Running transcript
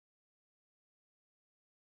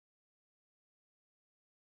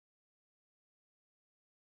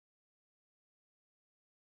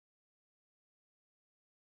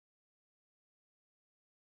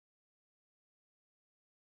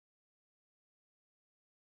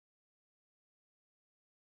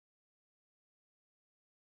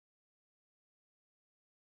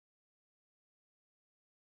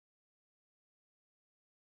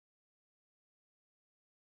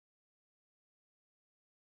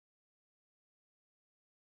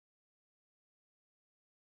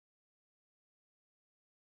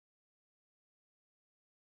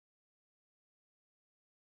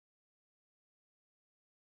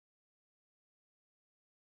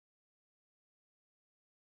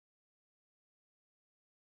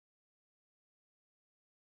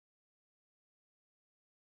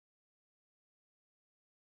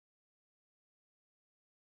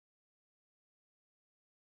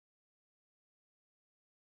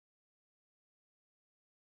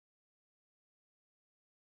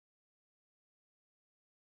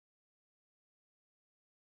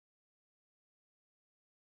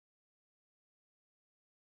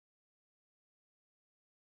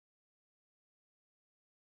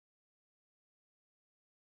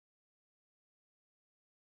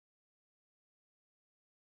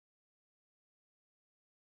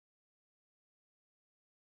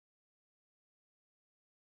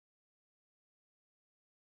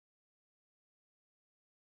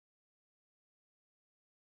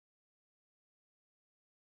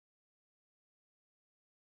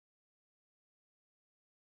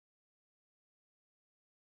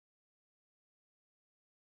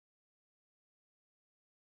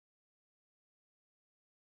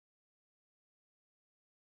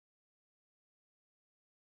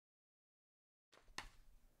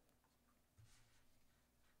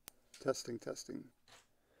Testing, testing.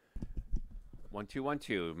 1 2 1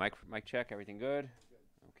 2. Mic check. Everything good?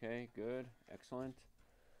 Okay, good. Excellent.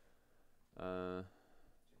 Uh,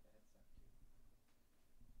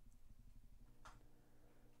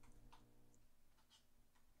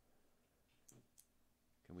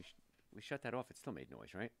 can we shut that off? It still made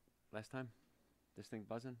noise, right? Last time, this thing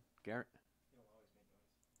buzzing, Garrett. Always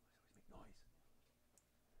make noise.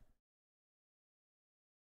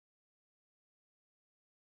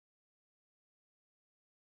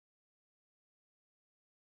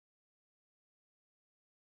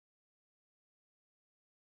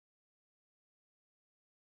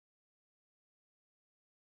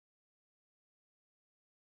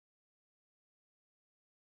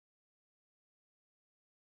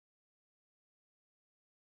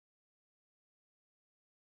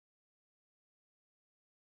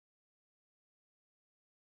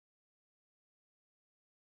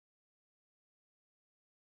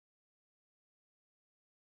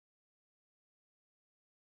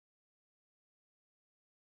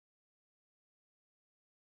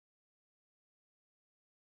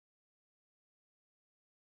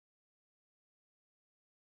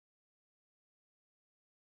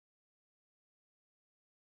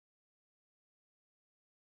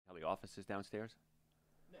 How the office is downstairs?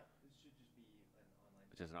 No, this should just be an online.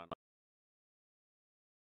 It's just an online.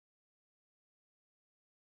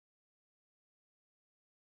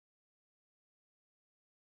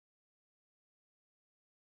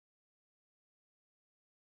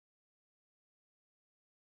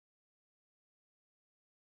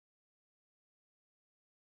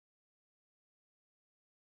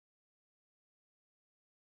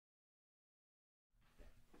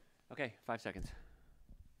 Okay, 5 seconds.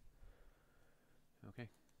 Okay,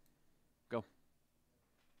 go.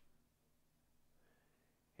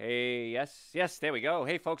 Hey, yes, there we go.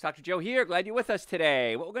 Hey, folks, Dr. Joe here. Glad you're with us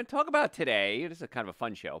today. What we're going to talk about today, this is kind of a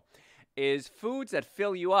fun show, is foods that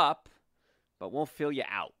fill you up but won't fill you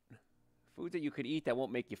out. Foods that you could eat that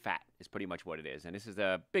won't make you fat is pretty much what it is. And this is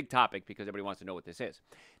a big topic because everybody wants to know what this is.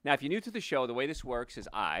 Now, if you're new to the show, the way this works is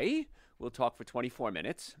I will talk for 24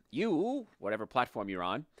 minutes. You, whatever platform you're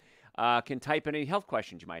on, can type in any health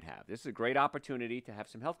questions you might have. This is a great opportunity to have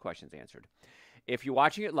some health questions answered. If you're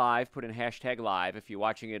watching it live, put in hashtag live. If you're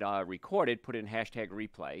watching it recorded, put in hashtag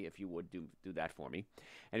replay, if you would do that for me.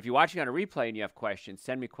 And if you're watching on a replay and you have questions,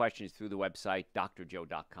 send me questions through the website,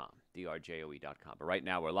 drjoe.com, drjoe.com. But right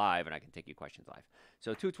now we're live, and I can take your questions live.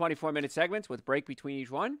 So 2 24-minute segments with break between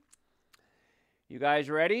each one. You guys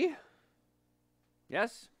ready?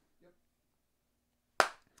 Yes?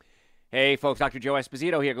 Hey, folks, Dr. Joe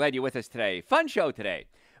Esposito here. Glad you're with us today. Fun show today.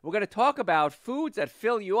 We're going to talk about foods that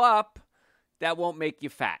fill you up that won't make you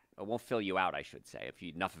fat, or won't fill you out, I should say. If you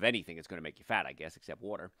eat enough of anything, it's going to make you fat, I guess, except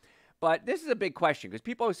water. But this is a big question because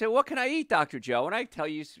people always say, what can I eat, Dr. Joe? And I tell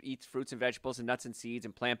you, eat fruits and vegetables and nuts and seeds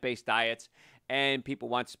and plant-based diets, and people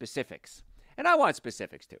want specifics. And I want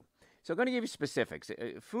specifics, too. So I'm going to give you specifics.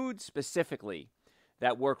 Foods specifically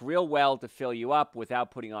that work real well to fill you up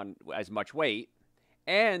without putting on as much weight,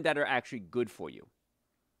 and that are actually good for you.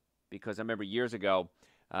 Because I remember years ago,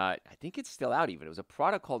 I think it's still out even. It was a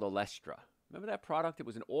product called Olestra. Remember that product? It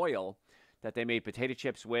was an oil that they made potato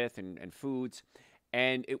chips with and foods,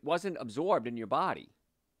 and it wasn't absorbed in your body.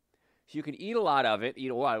 So you can eat a lot of it, eat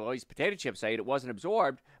a lot of all these potato chips, I ate, it wasn't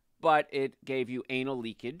absorbed, but it gave you anal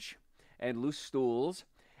leakage and loose stools,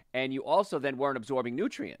 and you also then weren't absorbing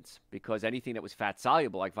nutrients because anything that was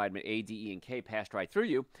fat-soluble, like vitamin A, D, E, and K, passed right through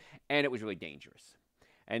you, and it was really dangerous.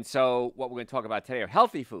 And so what we're going to talk about today are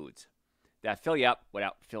healthy foods that fill you up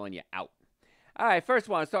without filling you out. All right, first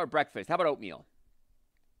one, let's start with breakfast. How about oatmeal?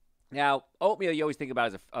 Now, oatmeal you always think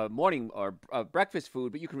about as a morning or a breakfast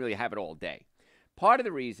food, but you can really have it all day. Part of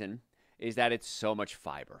the reason is that it's so much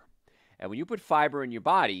fiber. And when you put fiber in your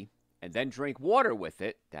body and then drink water with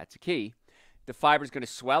it, that's a key, the fiber is going to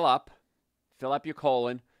swell up, fill up your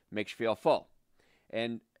colon, makes you feel full.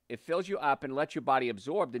 And it fills you up and lets your body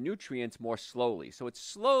absorb the nutrients more slowly. So it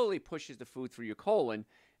slowly pushes the food through your colon,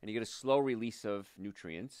 and you get a slow release of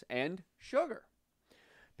nutrients and sugar.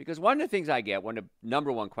 Because one of the things I get, one of the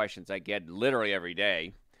number one questions I get literally every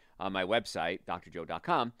day on my website,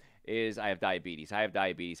 drjoe.com, is I have diabetes. How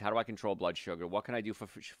do I control blood sugar? What can I do for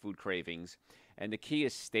food cravings? And the key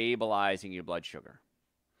is stabilizing your blood sugar.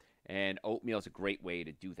 And oatmeal is a great way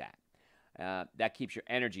to do that. That keeps your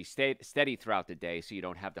energy steady throughout the day so you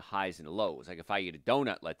don't have the highs and the lows. Like if I eat a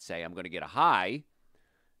donut, let's say, I'm going to get a high,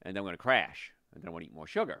 and then I'm going to crash, and then I want to eat more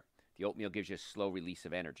sugar. The oatmeal gives you a slow release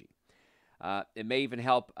of energy. It may even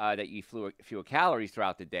help that you eat fewer calories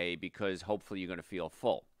throughout the day because hopefully you're going to feel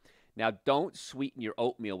full. Now, don't sweeten your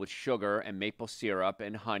oatmeal with sugar and maple syrup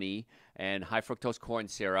and honey and high fructose corn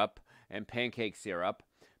syrup and pancake syrup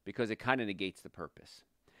because it kind of negates the purpose.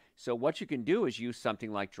 So, what you can do is use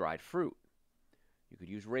something like dried fruit. You could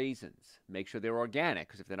use raisins. Make sure they're organic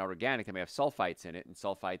because if they're not organic, they may have sulfites in it, and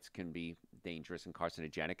sulfites can be dangerous and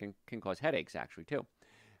carcinogenic and can cause headaches, actually, too.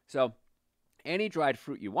 So, any dried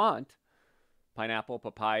fruit you want, pineapple,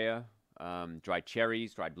 papaya, dried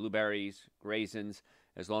cherries, dried blueberries, raisins,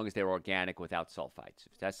 as long as they're organic without sulfites.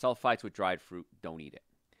 If it has sulfites with dried fruit, don't eat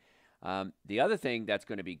it. The other thing that's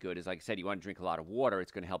going to be good is, like I said, you want to drink a lot of water.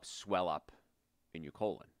 It's going to help swell up in your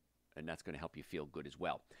colon, and that's going to help you feel good as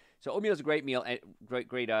well. So oatmeal is a great meal,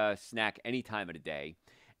 great snack any time of the day.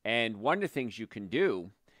 And one of the things you can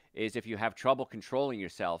do is if you have trouble controlling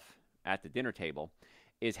yourself at the dinner table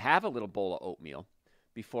is have a little bowl of oatmeal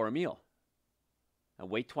before a meal. And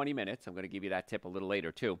wait 20 minutes. I'm going to give you that tip a little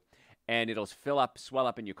later too. And it'll swell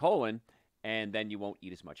up in your colon, and then you won't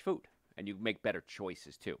eat as much food. And you make better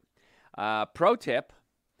choices too. Pro tip,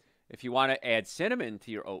 if you want to add cinnamon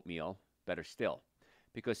to your oatmeal, better still.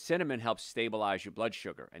 Because cinnamon helps stabilize your blood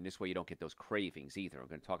sugar, and this way you don't get those cravings either. I'm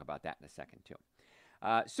going to talk about that in a second, too.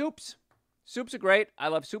 Soups. Soups are great. I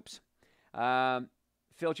love soups.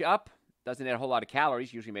 Fills you up. Doesn't add a whole lot of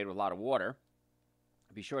calories, usually made with a lot of water.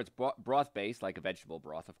 Be sure it's broth-based, like a vegetable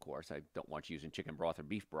broth, of course. I don't want you using chicken broth or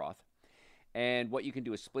beef broth. And what you can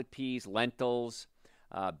do is split peas, lentils,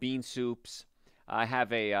 bean soups. I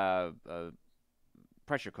have a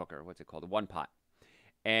pressure cooker. What's it called? A one-pot.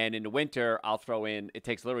 And in the winter, I'll throw in, it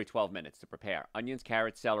takes literally 12 minutes to prepare. Onions,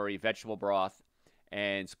 carrots, celery, vegetable broth,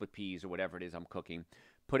 and split peas or whatever it is I'm cooking.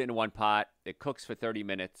 Put it in one pot. It cooks for 30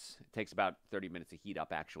 minutes. It takes about 30 minutes to heat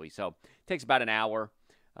up, actually. So it takes about an hour.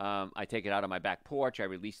 I take it out on my back porch. I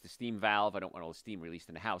release the steam valve. I don't want all the steam released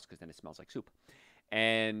in the house because then it smells like soup.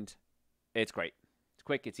 And it's great. It's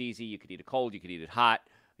quick. It's easy. You could eat it cold. You could eat it hot.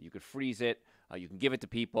 You could freeze it. You can give it to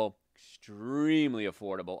people. Extremely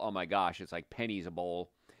affordable. Oh my gosh, it's like pennies a bowl.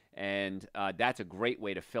 And that's a great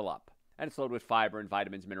way to fill up. And it's loaded with fiber and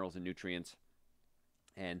vitamins, minerals, and nutrients.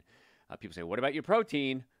 And people say, what about your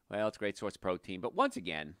protein? Well, it's a great source of protein. But once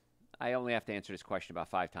again, I only have to answer this question about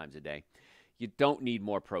 5 times a day. You don't need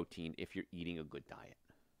more protein if you're eating a good diet.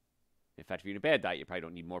 In fact, if you're eating a bad diet, you probably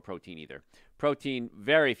don't need more protein either. Protein,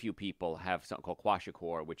 very few people have something called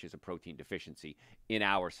kwashiorkor, which is a protein deficiency in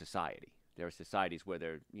our society. There are societies where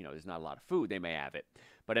there's not a lot of food. They may have it.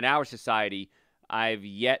 But in our society, I've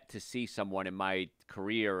yet to see someone in my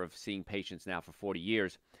career of seeing patients now for 40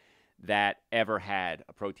 years that ever had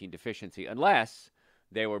a protein deficiency, unless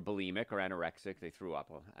they were bulimic or anorexic, they threw up.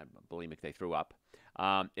 Well, bulimic, they threw up.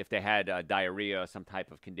 If they had diarrhea or some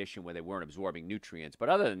type of condition where they weren't absorbing nutrients. But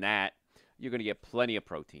other than that, you're going to get plenty of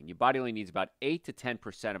protein. Your body only needs about 8 to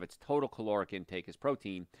 10% of its total caloric intake as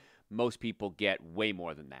protein. Most people get way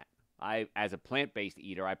more than that. As a plant-based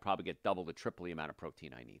eater, I probably get double to triple the amount of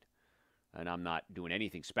protein I need. And I'm not doing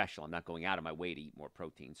anything special. I'm not going out of my way to eat more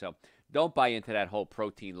protein. So don't buy into that whole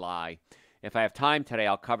protein lie. If I have time today,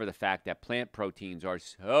 I'll cover the fact that plant proteins are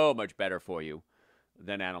so much better for you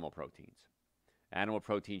than animal proteins. Animal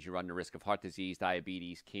proteins, you run the risk of heart disease,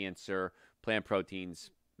 diabetes, cancer. Plant proteins,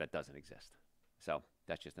 that doesn't exist. So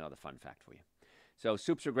that's just another fun fact for you. So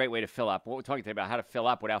soups are a great way to fill up. What we're talking today about how to fill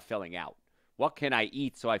up without filling out. What can I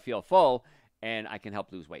eat so I feel full and I can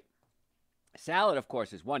help lose weight? Salad, of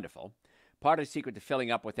course, is wonderful. Part of the secret to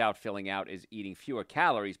filling up without filling out is eating fewer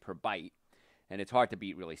calories per bite. And it's hard to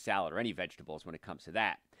beat really salad or any vegetables when it comes to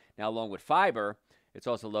that. Now, along with fiber, it's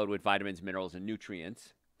also loaded with vitamins, minerals, and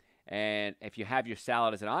nutrients. And if you have your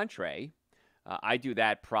salad as an entree, I do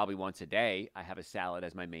that probably once a day. I have a salad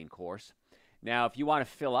as my main course. Now, if you want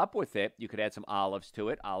to fill up with it, you could add some olives to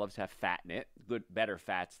it. Olives have fat in it, better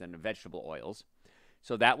fats than the vegetable oils.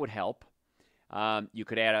 So that would help. You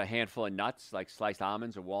could add a handful of nuts like sliced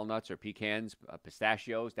almonds or walnuts or pecans,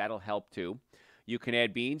 pistachios. That'll help too. You can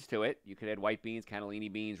add beans to it. You could add white beans,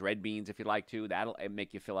 cannellini beans, red beans if you'd like to. That'll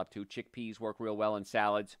make you fill up too. Chickpeas work real well in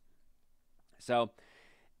salads. So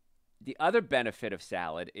the other benefit of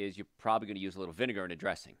salad is you're probably going to use a little vinegar in a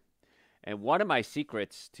dressing. And one of my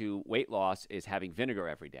secrets to weight loss is having vinegar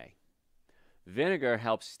every day. Vinegar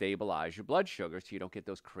helps stabilize your blood sugar so you don't get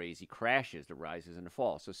those crazy crashes, the rises and the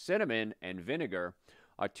falls. So cinnamon and vinegar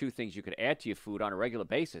are 2 things you could add to your food on a regular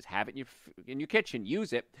basis. Have it in your kitchen.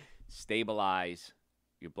 Use it. Stabilize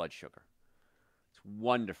your blood sugar. It's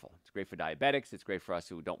wonderful. It's great for diabetics. It's great for us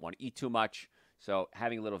who don't want to eat too much. So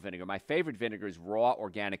having a little vinegar. My favorite vinegar is raw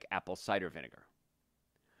organic apple cider vinegar.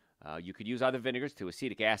 You could use other vinegars too.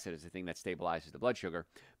 Acetic acid is the thing that stabilizes the blood sugar.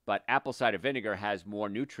 But apple cider vinegar has more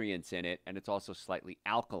nutrients in it, and it's also slightly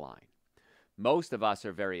alkaline. Most of us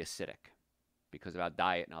are very acidic because of our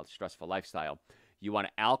diet and our stressful lifestyle. You want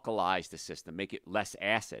to alkalize the system, make it less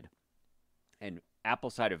acid. And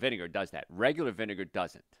apple cider vinegar does that. Regular vinegar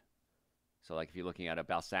doesn't. So like if you're looking at a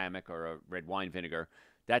balsamic or a red wine vinegar,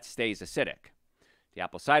 that stays acidic. The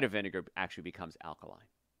apple cider vinegar actually becomes alkaline.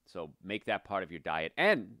 So make that part of your diet.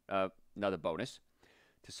 And another bonus,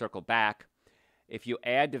 to circle back, if you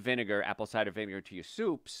add the vinegar, apple cider vinegar, to your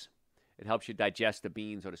soups, it helps you digest the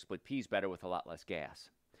beans or the split peas better with a lot less gas.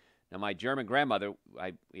 Now, my German grandmother,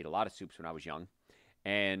 I ate a lot of soups when I was young.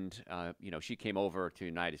 And, she came over to the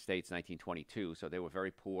United States in 1922. So they were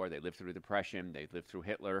very poor. They lived through the Depression. They lived through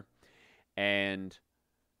Hitler. And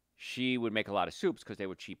she would make a lot of soups because they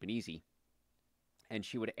were cheap and easy. And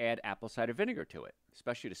she would add apple cider vinegar to it,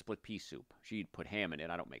 especially the split pea soup. She'd put ham in it.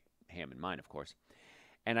 I don't make ham in mine, of course.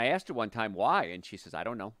 And I asked her one time why, and she says, I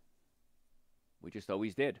don't know. We just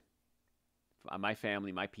always did. My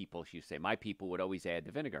family, my people, she used to say, my people would always add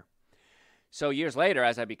the vinegar. So years later,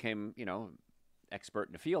 as I became, expert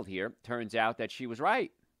in the field here, turns out that she was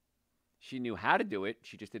right. She knew how to do it.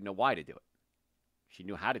 She just didn't know why to do it. She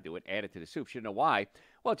knew how to do it, add it to the soup. She didn't know why.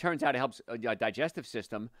 Well, it turns out it helps a digestive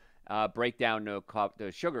system break down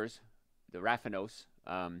the sugars, the raffinose,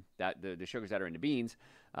 the sugars that are in the beans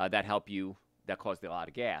that cause a lot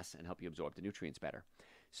of gas and help you absorb the nutrients better.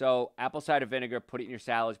 So apple cider vinegar, put it in your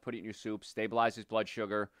salads, put it in your soups, stabilizes blood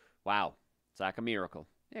sugar. Wow, it's like a miracle.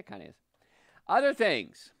 Yeah, it kind of is. Other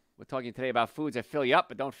things. We're talking today about foods that fill you up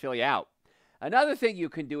but don't fill you out. Another thing you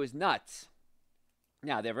can do is nuts.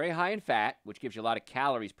 Now, they're very high in fat, which gives you a lot of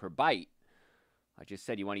calories per bite. I just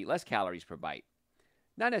said you want to eat less calories per bite.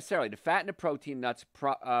 Not necessarily. The fat and the protein nuts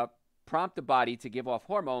prompt the body to give off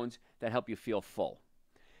hormones that help you feel full.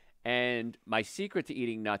 And my secret to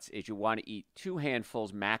eating nuts is you want to eat 2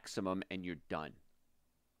 handfuls maximum and you're done.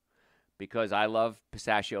 Because I love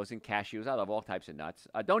pistachios and cashews. I love all types of nuts.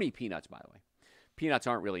 Don't eat peanuts, by the way. Peanuts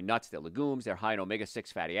aren't really nuts. They're legumes. They're high in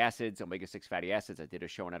omega-6 fatty acids. Omega-6 fatty acids, I did a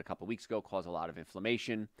show on that a couple weeks ago, cause a lot of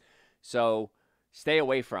inflammation. So stay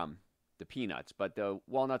away from the peanuts. But the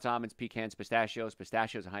walnuts, almonds, pecans, pistachios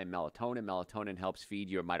are high in melatonin. Melatonin helps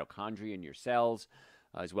feed your mitochondria in your cells,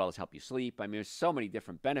 as well as help you sleep. I mean, there's so many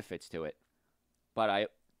different benefits to it.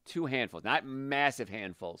 But 2 handfuls, not massive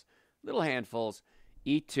handfuls, little handfuls.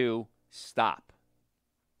 Eat 2, stop.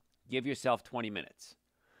 Give yourself 20 minutes.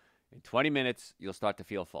 In 20 minutes, you'll start to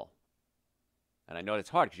feel full. And I know it's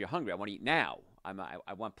hard because you're hungry. I want to eat now.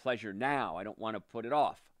 I want pleasure now. I don't want to put it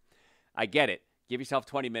off. I get it. Give yourself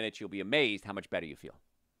 20 minutes. You'll be amazed how much better you feel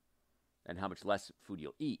and how much less food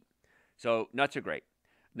you'll eat. So nuts are great.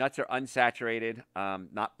 Nuts are unsaturated,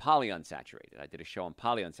 not polyunsaturated. I did a show on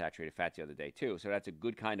polyunsaturated fats the other day, too. So that's a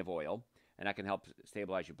good kind of oil, and that can help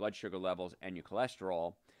stabilize your blood sugar levels and your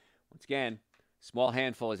cholesterol. Once again, small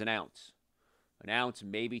handful is an ounce. An ounce,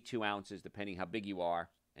 maybe 2 ounces, depending how big you are,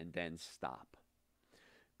 and then stop.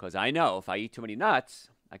 Because I know if I eat too many nuts,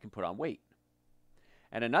 I can put on weight.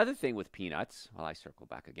 And another thing with peanuts, while I circle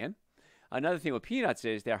back again, another thing with peanuts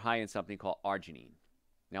is they're high in something called arginine.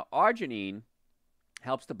 Now, arginine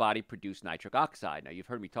helps the body produce nitric oxide. Now, you've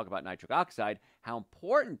heard me talk about nitric oxide, how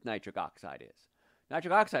important nitric oxide is.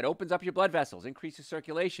 Nitric oxide opens up your blood vessels, increases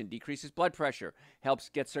circulation, decreases blood pressure, helps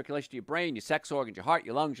get circulation to your brain, your sex organs, your heart,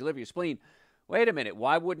 your lungs, your liver, your spleen. Wait a minute,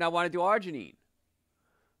 why wouldn't I want to do arginine?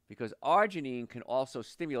 Because arginine can also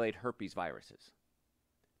stimulate herpes viruses.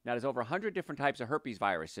 Now, there's over 100 different types of herpes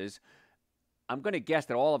viruses. I'm going to guess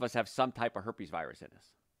that all of us have some type of herpes virus in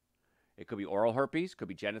us. It could be oral herpes, could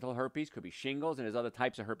be genital herpes, could be shingles, and there's other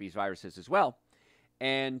types of herpes viruses as well.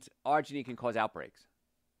 And arginine can cause outbreaks.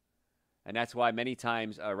 And that's why many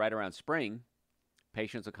times right around spring,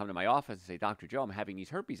 patients will come to my office and say, Dr. Joe, I'm having these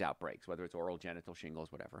herpes outbreaks, whether it's oral, genital,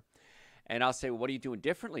 shingles, whatever. And I'll say, well, what are you doing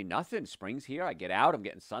differently? Nothing. Spring's here. I get out. I'm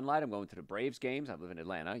getting sunlight. I'm going to the Braves games. I live in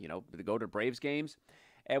Atlanta, to go to Braves games.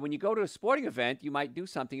 And when you go to a sporting event, you might do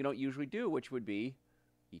something you don't usually do, which would be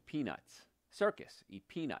eat peanuts. Circus, eat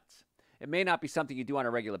peanuts. It may not be something you do on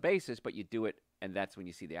a regular basis, but you do it, and that's when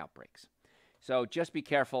you see the outbreaks. So just be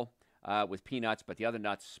careful with peanuts, but the other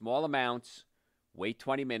nuts, small amounts, wait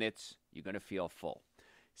 20 minutes, you're going to feel full.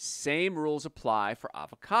 Same rules apply for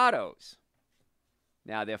avocados.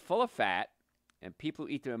 Now, they're full of fat, and people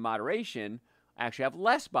who eat them in moderation actually have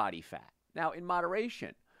less body fat. Now, in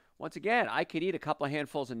moderation, once again, I could eat a couple of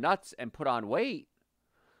handfuls of nuts and put on weight.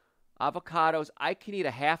 Avocados, I can eat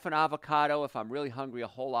a half an avocado if I'm really hungry, a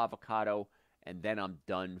whole avocado, and then I'm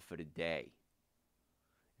done for the day.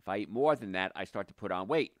 If I eat more than that, I start to put on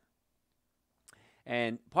weight.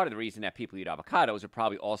 And part of the reason that people eat avocados are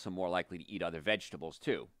probably also more likely to eat other vegetables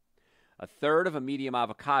too. A third of a medium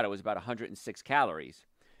avocado is about 106 calories.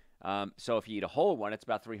 So if you eat a whole one, it's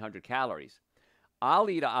about 300 calories. I'll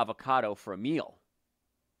eat an avocado for a meal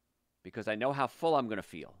because I know how full I'm going to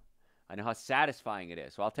feel. I know how satisfying it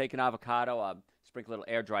is. So I'll take an avocado, I'll sprinkle a little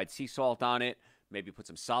air-dried sea salt on it, maybe put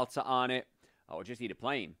some salsa on it, or just eat it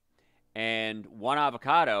plain. And one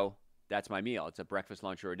avocado, that's my meal. It's a breakfast,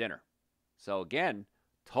 lunch, or a dinner. So again,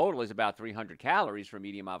 total is about 300 calories for a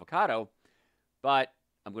medium avocado, but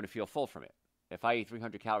I'm going to feel full from it. If I eat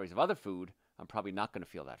 300 calories of other food, I'm probably not going to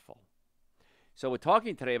feel that full. So we're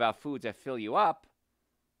talking today about foods that fill you up,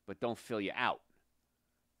 but don't fill you out.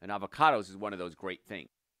 And avocados is one of those great things.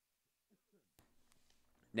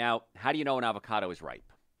 Now, how do you know an avocado is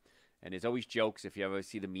ripe? And there's always jokes if you ever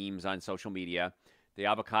see the memes on social media. The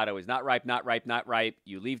avocado is not ripe, not ripe, not ripe.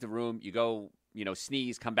 You leave the room, you go,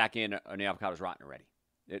 sneeze, come back in, and the avocado's rotten already.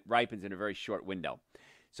 It ripens in a very short window.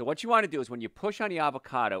 So what you want to do is when you push on the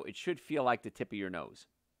avocado, it should feel like the tip of your nose.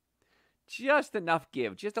 Just enough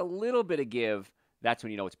give, just a little bit of give, that's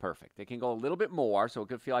when you know it's perfect. It can go a little bit more, so it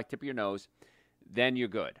could feel like tip of your nose. Then you're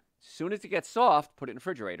good. As soon as it gets soft, put it in the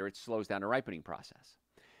refrigerator. It slows down the ripening process.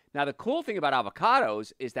 Now, the cool thing about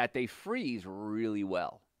avocados is that they freeze really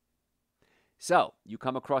well. So, you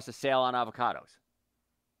come across a sale on avocados.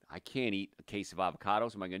 I can't eat a case of avocados.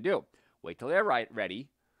 What am I going to do? Wait till they're ready,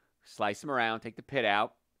 slice them around, take the pit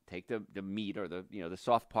out, take the meat or the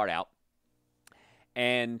soft part out,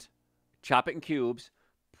 and chop it in cubes.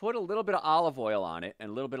 Put a little bit of olive oil on it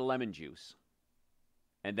and a little bit of lemon juice,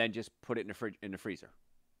 and then just put it in the freezer.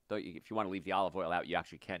 Though if you want to leave the olive oil out, you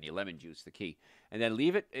actually can. The lemon juice is the key. And then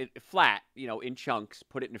leave it flat, in chunks.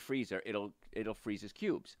 Put it in the freezer. It'll freeze as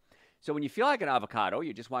cubes. So when you feel like an avocado,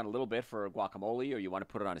 you just want a little bit for guacamole, or you want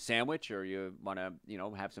to put it on a sandwich, or you want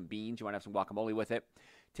to, have some beans. You want to have some guacamole with it.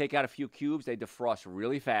 Take out a few cubes. They defrost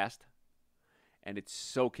really fast, and it's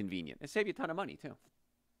so convenient. It saves you a ton of money, too.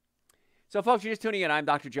 So, folks, you're just tuning in. I'm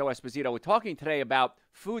Dr. Joe Esposito. We're talking today about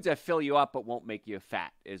foods that fill you up but won't make you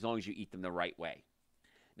fat, as long as you eat them the right way.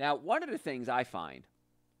 Now, one of the things I find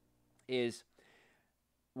is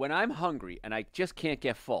when I'm hungry and I just can't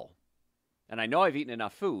get full, and I know I've eaten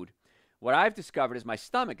enough food, what I've discovered is my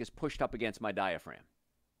stomach is pushed up against my diaphragm.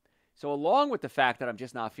 So along with the fact that I'm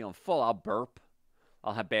just not feeling full, I'll burp,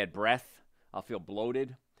 I'll have bad breath, I'll feel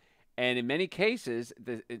bloated. And in many cases,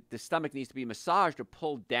 the stomach needs to be massaged or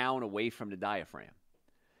pulled down away from the diaphragm.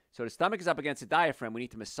 So the stomach is up against the diaphragm. We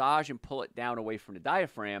need to massage and pull it down away from the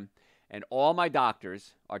diaphragm. And all my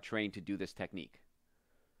doctors are trained to do this technique.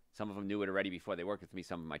 Some of them knew it already before they worked with me.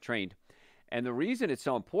 Some of them I trained. And the reason it's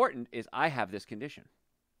so important is I have this condition.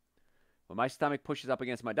 When my stomach pushes up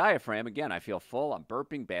against my diaphragm, again, I feel full. I'm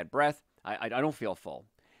burping, bad breath. I don't feel full.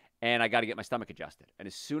 And I got to get my stomach adjusted. And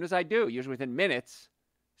as soon as I do, usually within minutes,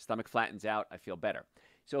 stomach flattens out, I feel better.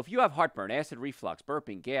 So if you have heartburn, acid reflux,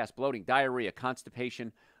 burping, gas, bloating, diarrhea,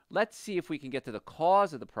 constipation, let's see if we can get to the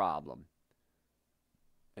cause of the problem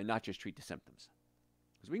and not just treat the symptoms.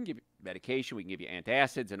 Because we can give you medication, we can give you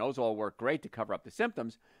antacids, and those all work great to cover up the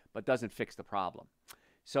symptoms, but doesn't fix the problem.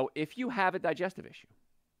 So if you have a digestive issue,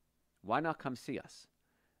 why not come see us?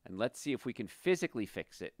 And let's see if we can physically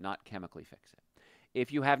fix it, not chemically fix it.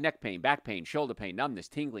 If you have neck pain, back pain, shoulder pain, numbness,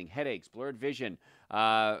 tingling, headaches, blurred vision,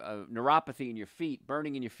 neuropathy in your feet,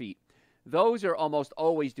 burning in your feet, those are almost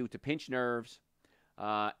always due to pinched nerves,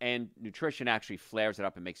 and nutrition actually flares it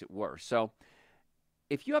up and makes it worse. So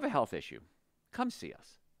if you have a health issue, come see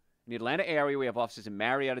us. In the Atlanta area, we have offices in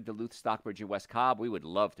Marietta, Duluth, Stockbridge, and West Cobb. We would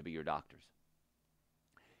love to be your doctors.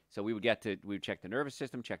 So we would check the nervous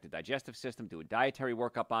system, check the digestive system, do a dietary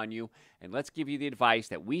workup on you, and let's give you the advice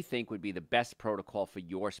that we think would be the best protocol for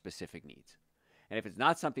your specific needs. And if it's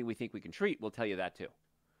not something we think we can treat, we'll tell you that too.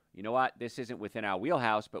 You know what? This isn't within our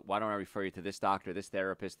wheelhouse, but why don't I refer you to this doctor, this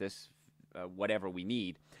therapist, this whatever we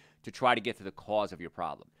need to try to get to the cause of your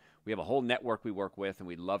problem. We have a whole network we work with, and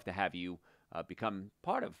we'd love to have you become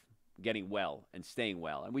part of getting well and staying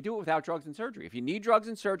well. And we do it without drugs and surgery. If you need drugs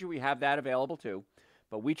and surgery, we have that available too.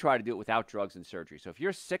 But we try to do it without drugs and surgery. So if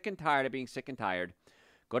you're sick and tired of being sick and tired,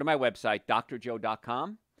 go to my website,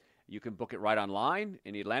 drjoe.com. You can book it right online.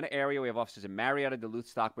 In the Atlanta area, we have offices in Marietta, Duluth,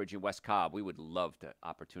 Stockbridge, and West Cobb. We would love the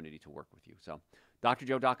opportunity to work with you. So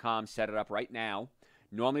drjoe.com, set it up right now.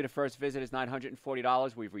 Normally the first visit is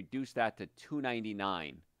 $940. We've reduced that to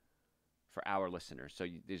 $299 for our listeners. So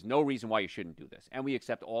there's no reason why you shouldn't do this. And we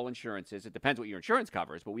accept all insurances. It depends what your insurance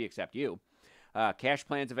covers, but we accept you. Cash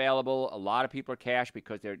plans available. A lot of people are cash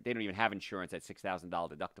because they don't even have insurance at $6,000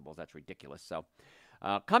 deductibles. That's ridiculous. So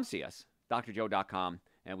come see us, drjoe.com,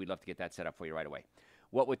 and we'd love to get that set up for you right away.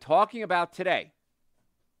 What we're talking about today,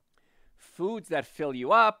 foods that fill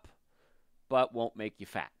you up but won't make you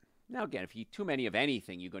fat. Now, again, if you eat too many of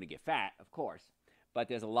anything, you're going to get fat, of course. but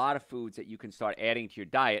there's a lot of foods that you can start adding to your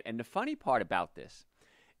diet. And the funny part about this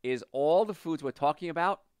is all the foods we're talking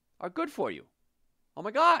about are good for you. Oh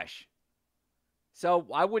my gosh. So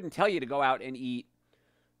I wouldn't tell you to go out and eat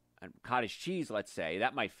cottage cheese, let's say.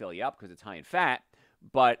 That might fill you up because it's high in fat,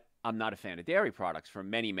 but I'm not a fan of dairy products for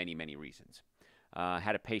many, many, many reasons. I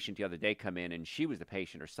had a patient the other day come in, and she was the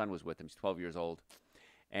patient. Her son was with him. He's 12 years old.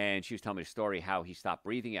 And she was telling me a story how he stopped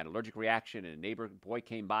breathing, he had an allergic reaction, and a neighbor boy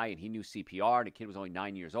came by, and he knew CPR, and the kid was only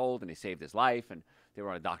 9 years old, and they saved his life, and they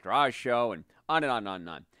were on a Dr. Oz show, and on and on and on and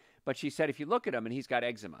on. But she said, if you look at him, and he's got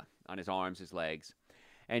eczema on his arms, his legs,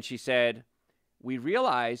 and she said, we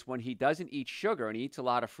realize when he doesn't eat sugar and he eats a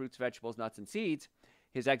lot of fruits, vegetables, nuts, and seeds,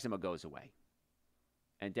 his eczema goes away.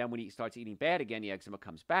 And then when he starts eating bad again, the eczema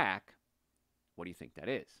comes back. What do you think that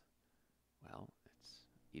is? Well, it's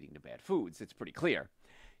eating the bad foods. It's pretty clear.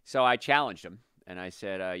 So I challenged him, and I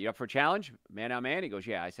said, you up for a challenge? Man on man? He goes,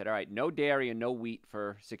 yeah. I said, all right, no dairy and no wheat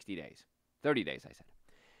for 60 days. 30 days, I said.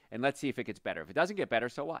 And let's see if it gets better. If it doesn't get better,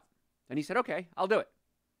 so what? And he said, okay, I'll do it.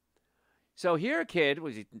 So here a kid,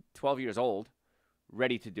 was 12 years old,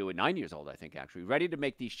 ready to do it, 9 years old, I think, actually, ready to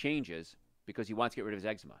make these changes because he wants to get rid of his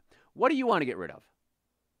eczema. What do you want to get rid of?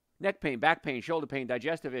 Neck pain, back pain, shoulder pain,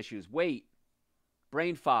 digestive issues, weight,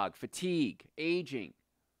 brain fog, fatigue, aging.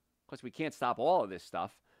 Of course, we can't stop all of this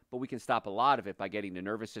stuff, but we can stop a lot of it by getting the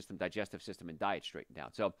nervous system, digestive system, and diet straightened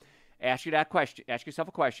out. So ask yourself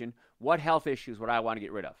a question, what health issues would I want to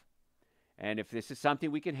get rid of? And if this is something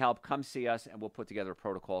we can help, come see us, and we'll put together a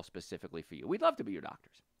protocol specifically for you. We'd love to be your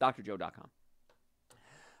doctors. drjoe.com.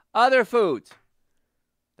 Other foods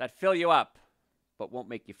that fill you up but won't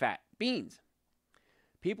make you fat. Beans.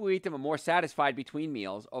 People who eat them are more satisfied between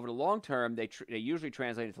meals. Over the long term, they usually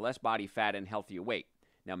translate into less body fat and healthier weight.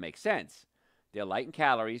 Now, makes sense. They're light in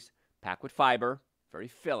calories, packed with fiber, very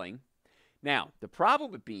filling. Now, the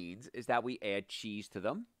problem with beans is that we add cheese to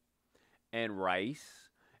them and rice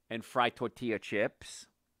and fried tortilla chips,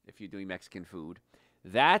 if you're doing Mexican food.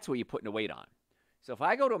 That's where you're putting the weight on. So if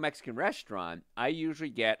I go to a Mexican restaurant, I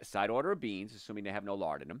usually get a side order of beans, assuming they have no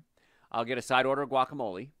lard in them. I'll get a side order of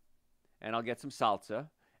guacamole, and I'll get some salsa,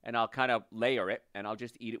 and I'll kind of layer it, and I'll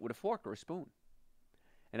just eat it with a fork or a spoon.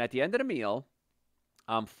 And at the end of the meal,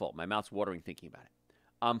 I'm full. My mouth's watering thinking about it.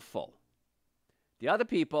 I'm full. The other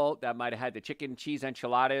people that might have had the chicken cheese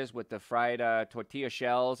enchiladas with the fried tortilla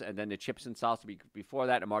shells and then the chips and salsa before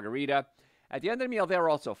that, a margarita, at the end of the meal, they're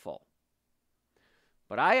also full.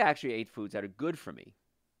 But I actually ate foods that are good for me,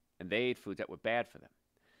 and they ate foods that were bad for them.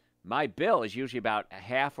 My bill is usually about a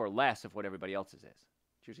half or less of what everybody else's is.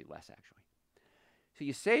 It's usually less, actually. So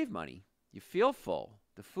you save money. You feel full.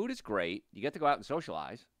 The food is great. You get to go out and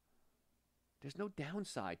socialize. There's no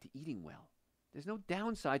downside to eating well. There's no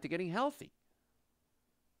downside to getting healthy.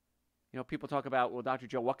 You know, people talk about, well, Dr.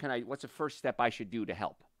 Joe, what's the first step I should do to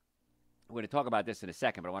help? We're going to talk about this in a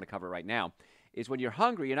second, but I want to cover it right now, is when you're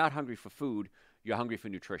hungry, you're not hungry for food, you're hungry for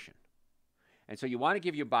nutrition. And so you want to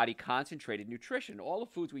give your body concentrated nutrition. All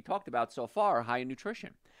the foods we talked about so far are high in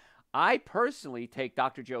nutrition. I personally take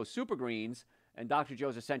Dr. Joe's Super Greens and Dr.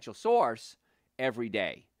 Joe's Essential Source every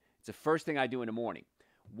day. It's the first thing I do in the morning.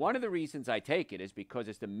 One of the reasons I take it is because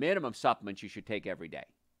it's the minimum supplements you should take every day.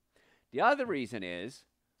 The other reason is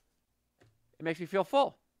it makes me feel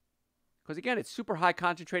full. Because, again, it's super high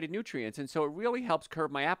concentrated nutrients, and so it really helps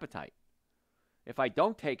curb my appetite. If I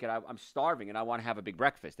don't take it, I'm starving, and I want to have a big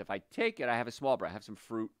breakfast. If I take it, I have a small breakfast. I have some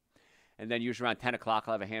fruit, and then usually around 10 o'clock,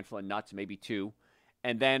 I'll have a handful of nuts, maybe 2.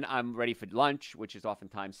 And then I'm ready for lunch, which is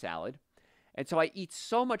oftentimes salad. And so I eat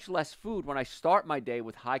so much less food when I start my day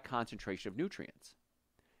with high concentration of nutrients.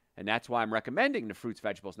 And that's why I'm recommending the fruits,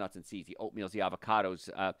 vegetables, nuts, and seeds, the oatmeals, the avocados,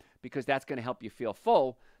 because that's going to help you feel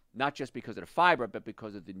full, not just because of the fiber, but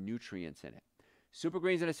because of the nutrients in it. Super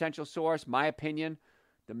Greens and Essential Source, my opinion,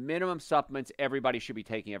 the minimum supplements everybody should be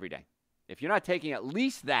taking every day. If you're not taking at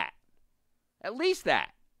least that,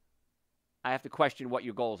 I have to question what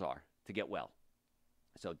your goals are to get well.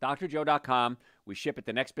 So drjoe.com, we ship it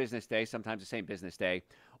the next business day, sometimes the same business day,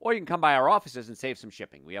 or you can come by our offices and save some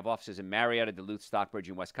shipping. We have offices in Marietta, Duluth, Stockbridge,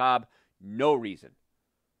 and West Cobb. No reason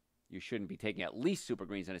you shouldn't be taking at least Super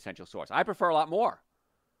Greens and Essential Source. I prefer a lot more.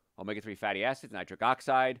 Omega-3 fatty acids, nitric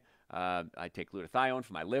oxide. I take glutathione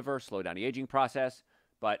for my liver, slow down the aging process.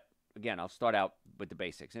 But again, I'll start out with the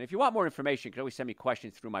basics. And if you want more information, you can always send me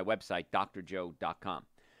questions through my website, drjoe.com.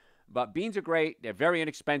 But beans are great. They're very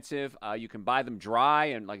inexpensive. You can buy them dry.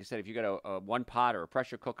 And like I said, if you got a one pot or a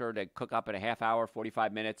pressure cooker, they cook up in a half hour,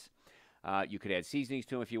 45 minutes. You could add seasonings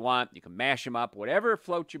to them if you want. You can mash them up, whatever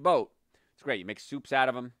floats your boat. It's great. You make soups out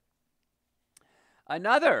of them.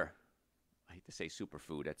 Another, I hate to say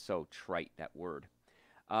superfood. That's so trite, that word.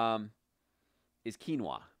 is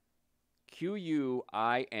quinoa.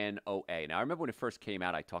 Quinoa. Now, I remember when it first came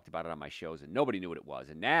out, I talked about it on my shows, and nobody knew what it was.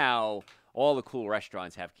 And now all the cool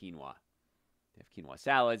restaurants have quinoa. They have quinoa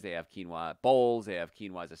salads. They have quinoa bowls. They have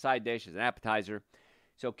quinoa as a side dish, as an appetizer.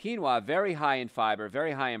 So quinoa, very high in fiber,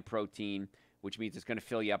 very high in protein, which means it's going to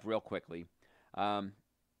fill you up real quickly.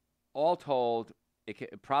 All told, it can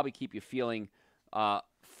probably keep you feeling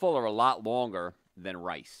fuller a lot longer than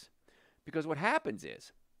rice. Because what happens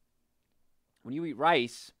is, when you eat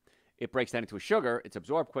rice, it breaks down into a sugar. It's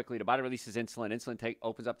absorbed quickly. The body releases insulin. Insulin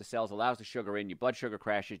opens up the cells, allows the sugar in. Your blood sugar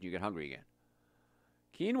crashes, and you get hungry again.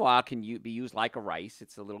 Quinoa can be used like a rice.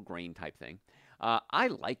 It's a little grain type thing. I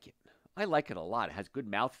like it. I like it a lot. It has good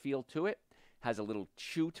mouthfeel to it. Has a little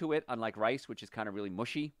chew to it, unlike rice, which is kind of really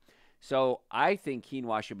mushy. So I think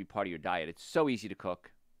quinoa should be part of your diet. It's so easy to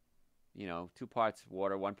cook. 2 parts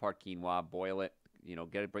water, 1 part quinoa. Boil it.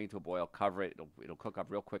 Bring it to a boil. Cover it. It'll cook up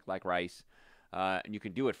real quick like rice. And you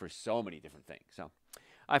can do it for so many different things. So, all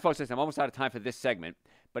right, folks, listen, I'm almost out of time for this segment.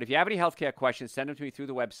 But if you have any healthcare questions, send them to me through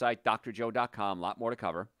the website, drjoe.com. A lot more to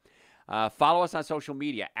cover. Follow us on social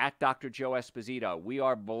media, at Dr. Joe Esposito. We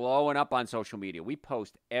are blowing up on social media. We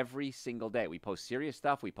post every single day. We post serious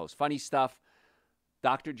stuff. We post funny stuff.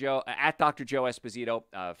 Dr. Joe, at Dr. Joe Esposito,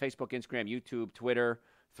 Facebook, Instagram, YouTube, Twitter,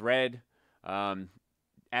 Thread,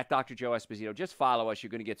 at Dr. Joe Esposito. Just follow us. You're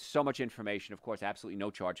going to get so much information. Of course, absolutely no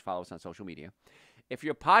charge. Follow us on social media. If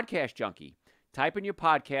you're a podcast junkie, type in your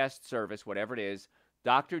podcast service, whatever it is,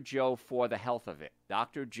 Dr. Joe for the health of it.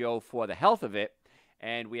 Dr. Joe for the health of it.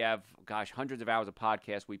 And we have, hundreds of hours of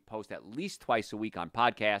podcasts. We post at least twice a week on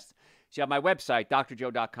podcasts. So you have my website,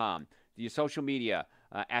 drjoe.com, your social media,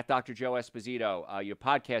 at Dr. Joe Esposito, your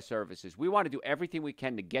podcast services. We want to do everything we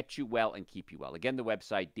can to get you well and keep you well. Again, the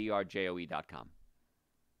website, drjoe.com.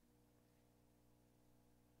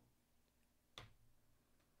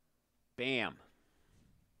 Bam.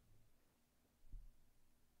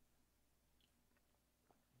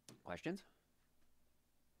 Questions?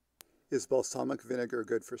 Is balsamic vinegar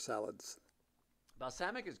good for salads?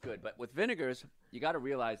 Balsamic is good, but with vinegars, you got to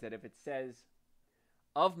realize that if it says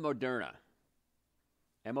of Moderna,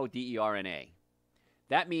 Moderna,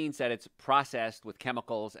 that means that it's processed with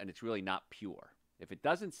chemicals and it's really not pure. If it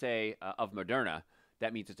doesn't say of Moderna,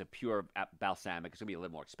 that means it's a pure balsamic. It's going to be a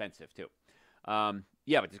little more expensive, too.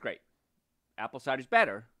 Yeah, but it's great. Apple cider is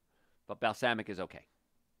better, but balsamic is okay.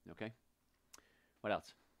 Okay? What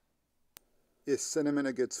else? Is cinnamon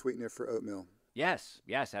a good sweetener for oatmeal? Yes,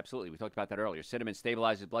 absolutely. We talked about that earlier. Cinnamon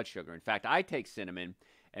stabilizes blood sugar. In fact, I take cinnamon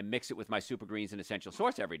and mix it with my Super Greens and Essential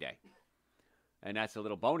Source every day. And that's a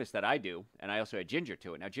little bonus that I do. And I also add ginger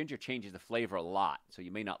to it. Now, ginger changes the flavor a lot, so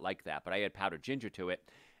you may not like that. But I add powdered ginger to it,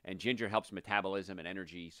 and ginger helps metabolism and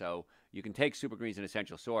energy. So you can take Super Greens and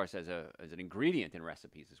Essential Source as an ingredient in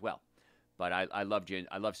recipes as well. But I love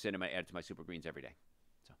cinnamon. I add it to my Super Greens every day.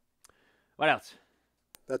 So, what else?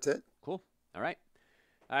 That's it. Cool. All right.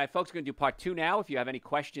 All right, folks, we're going to do part 2 now. If you have any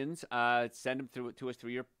questions, send them to us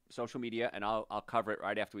through your social media, and I'll cover it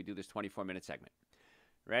right after we do this 24-minute segment.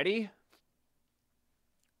 Ready?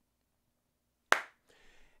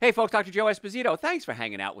 Hey, folks, Dr. Joe Esposito. Thanks for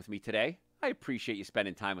hanging out with me today. I appreciate you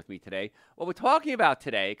spending time with me today. What we're talking about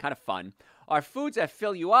today, kind of fun, are foods that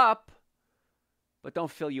fill you up but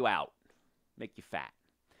don't fill you out, make you fat.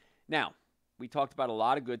 Now, we talked about a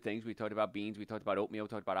lot of good things. We talked about beans. We talked about oatmeal. We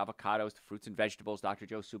talked about avocados, fruits and vegetables, Dr.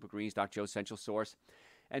 Joe's Super Greens, Dr. Joe's Essential Source.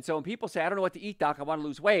 And so when people say, I don't know what to eat, Doc, I want to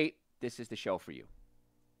lose weight, this is the show for you.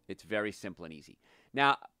 It's very simple and easy.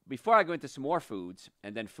 Now, before I go into some more foods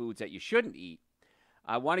and then foods that you shouldn't eat,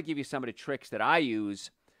 I want to give you some of the tricks that I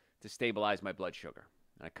use to stabilize my blood sugar.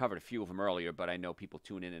 And I covered a few of them earlier, but I know people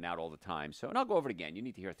tune in and out all the time. And I'll go over it again. You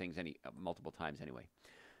need to hear things multiple times anyway.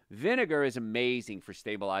 Vinegar is amazing for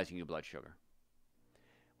stabilizing your blood sugar.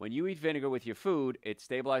 When you eat vinegar with your food, it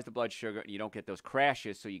stabilizes the blood sugar, and you don't get those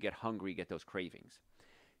crashes, so you get hungry, get those cravings.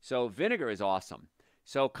 So vinegar is awesome.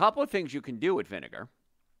 So a couple of things you can do with vinegar.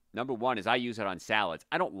 Number one is I use it on salads.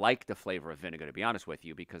 I don't like the flavor of vinegar, to be honest with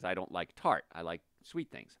you, because I don't like tart. I like sweet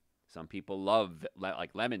things. Some people love,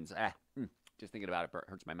 like lemons. Just thinking about it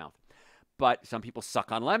hurts my mouth. But some people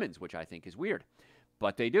suck on lemons, which I think is weird.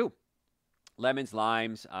 But they do. Lemons,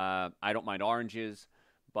 limes. I don't mind oranges,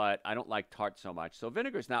 but I don't like tart so much. So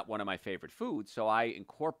vinegar is not one of my favorite foods, so I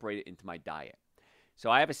incorporate it into my diet. So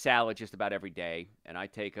I have a salad just about every day, and I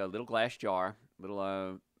take a little glass jar,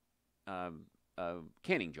 little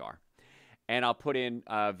canning jar, and I'll put in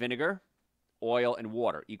vinegar, oil, and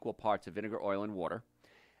water, equal parts of vinegar, oil, and water.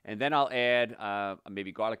 And then I'll add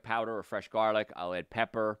maybe garlic powder or fresh garlic. I'll add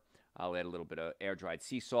pepper. I'll add a little bit of air-dried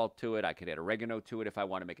sea salt to it. I could add oregano to it if I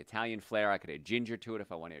want to make Italian flair. I could add ginger to it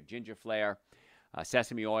if I want to add ginger flair.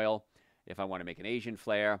 sesame oil if I want to make an Asian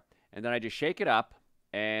flair, and then I just shake it up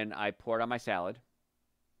and I pour it on my salad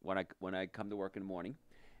when I come to work in the morning,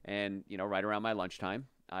 and right around my lunchtime,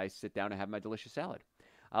 I sit down and have my delicious salad.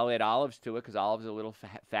 I'll add olives to it because olives are a little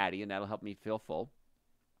fatty, and that'll help me feel full.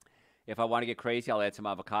 If I want to get crazy, I'll add some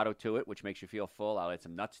avocado to it, which makes you feel full. I'll add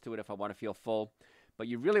some nuts to it if I want to feel full. But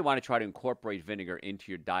you really want to try to incorporate vinegar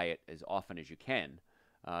into your diet as often as you can,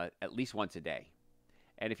 at least once a day.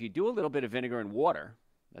 And if you do a little bit of vinegar and water,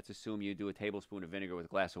 let's assume you do a tablespoon of vinegar with a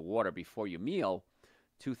glass of water before your meal,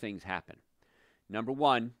 two things happen. Number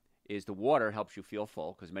one is the water helps you feel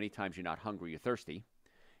full because many times you're not hungry, you're thirsty.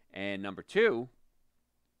 And number two,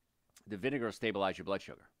 the vinegar will stabilize your blood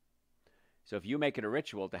sugar. So if you make it a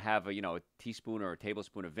ritual to have a teaspoon or a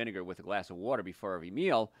tablespoon of vinegar with a glass of water before every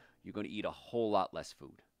meal, you're going to eat a whole lot less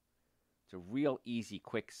food. It's a real easy,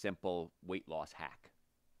 quick, simple weight loss hack.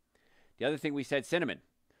 The other thing we said, cinnamon.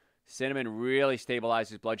 Cinnamon really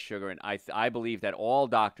stabilizes blood sugar, and I believe that all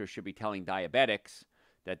doctors should be telling diabetics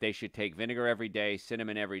that they should take vinegar every day,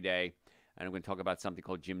 cinnamon every day, and I'm going to talk about something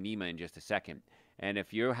called Gymnema in just a second. And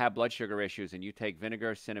if you have blood sugar issues and you take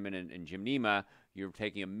vinegar, cinnamon, and Gymnema, you're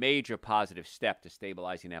taking a major positive step to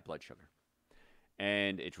stabilizing that blood sugar.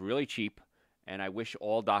 And it's really cheap, and I wish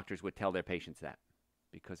all doctors would tell their patients that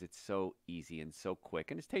because it's so easy and so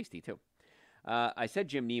quick, and it's tasty too. I said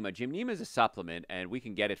Gymnema. Gymnema is a supplement, and we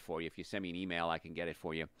can get it for you. If you send me an email, I can get it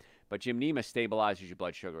for you. But Gymnema stabilizes your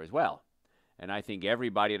blood sugar as well. And I think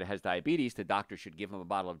everybody that has diabetes, the doctor should give them a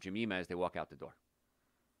bottle of Gymnema as they walk out the door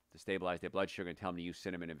to stabilize their blood sugar and tell them to use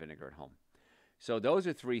cinnamon and vinegar at home. So those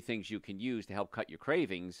are three things you can use to help cut your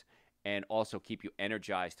cravings and also keep you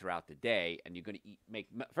energized throughout the day. And you're going to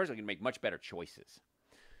first of all, you're going to make much better choices.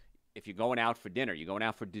 If you're going out for dinner, you're going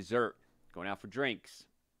out for dessert, going out for drinks,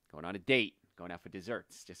 going on a date, going out for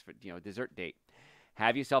desserts, just for dessert date.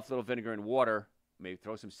 Have yourself a little vinegar and water. Maybe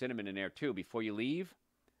throw some cinnamon in there too before you leave.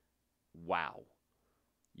 Wow,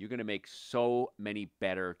 you're going to make so many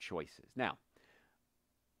better choices. Now,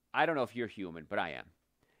 I don't know if you're human, but I am.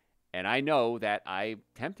 And I know that I'm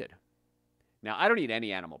tempted. Now, I don't eat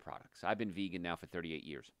any animal products. I've been vegan now for 38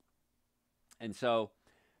 years. And so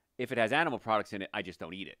if it has animal products in it, I just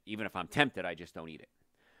don't eat it. Even if I'm tempted, I just don't eat it.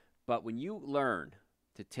 But when you learn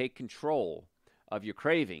to take control of your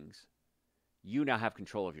cravings, you now have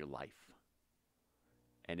control of your life.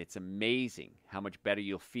 And it's amazing how much better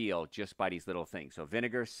you'll feel just by these little things. So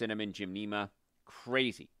vinegar, cinnamon, Gymnema,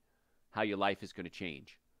 crazy how your life is going to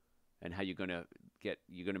change and how you're going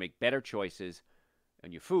to make better choices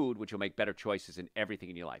on your food, which will make better choices in everything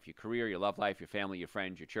in your life. Your career, your love life, your family, your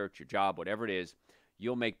friends, your church, your job, whatever it is,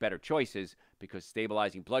 you'll make better choices because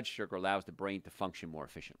stabilizing blood sugar allows the brain to function more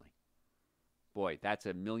efficiently. Boy, that's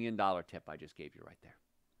 $1 million tip I just gave you right there.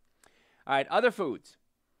 All right, other foods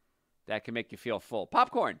that can make you feel full.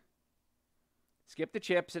 Popcorn. Skip the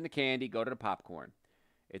chips and the candy, go to the popcorn.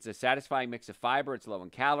 It's a satisfying mix of fiber. It's low in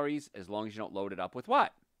calories as long as you don't load it up with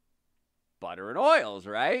what? Butter and oils,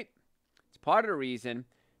 right? It's part of the reason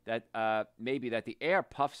that maybe that the air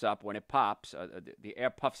puffs up when it pops. The air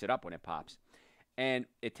puffs it up when it pops. And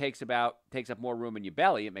it takes up more room in your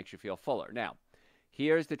belly. It makes you feel fuller. Now,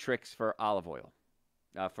 here's the tricks for olive oil,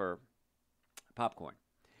 for popcorn.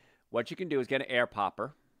 What you can do is get an air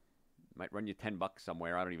popper. Might run you $10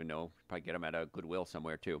 somewhere. I don't even know. Probably get them at a Goodwill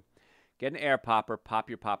somewhere too. Get an air popper, pop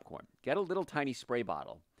your popcorn. Get a little tiny spray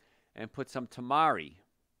bottle and put some tamari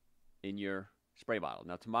in your spray bottle.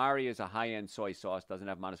 Now, tamari is a high-end soy sauce, doesn't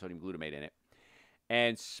have monosodium glutamate in it,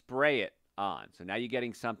 and spray it on. So now you're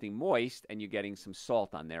getting something moist and you're getting some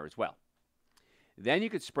salt on there as well. Then you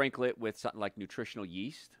could sprinkle it with something like nutritional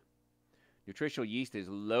yeast. Nutritional yeast is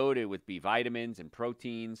loaded with B vitamins and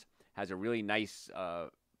proteins, has a really nice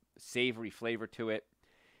savory flavor to it.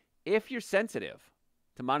 If you're sensitive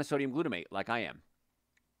to monosodium glutamate, like I am,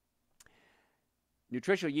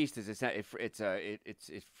 nutritional yeast is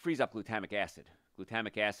it frees up glutamic acid.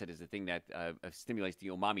 Glutamic acid is the thing that stimulates the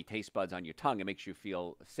umami taste buds on your tongue and makes you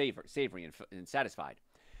feel savory and satisfied.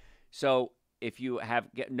 So if you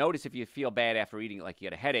notice if you feel bad after eating it, like you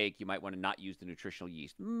get a headache, you might want to not use the nutritional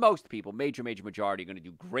yeast. Most people, major majority, are going to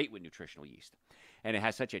do great with nutritional yeast. And it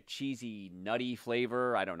has such a cheesy, nutty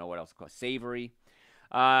flavor. I don't know what else to call it, savory.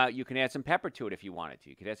 You can add some pepper to it if you wanted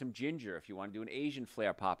to. You could add some ginger if you want to do an Asian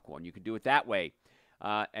flair popcorn. You could do it that way.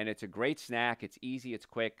 And it's a great snack. It's easy. It's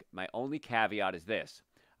quick. My only caveat is this.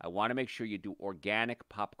 I want to make sure you do organic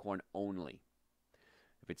popcorn only.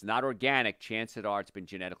 If it's not organic, chances are it's been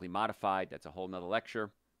genetically modified. That's a whole nother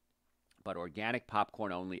lecture. But organic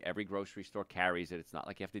popcorn only. Every grocery store carries it. It's not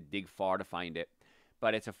like you have to dig far to find it.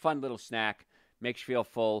 But it's a fun little snack. Makes you feel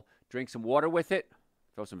full. Drink some water with it.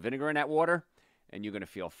 Throw some vinegar in that water. and you're going to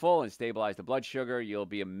feel full and stabilize the blood sugar. You'll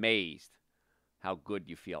be amazed how good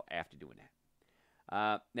you feel after doing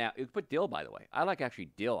that. Now, you can put dill, by the way. I like actually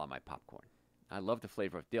dill on my popcorn. I love the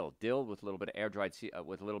flavor of dill. Dill with a little bit of air-dried,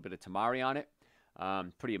 with a little bit of tamari on it.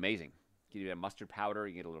 Pretty amazing. Give you that mustard powder,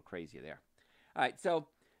 you get a little crazy there. All right, so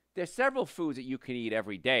there's several foods that you can eat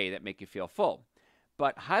every day that make you feel full.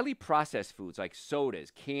 But highly processed foods like sodas,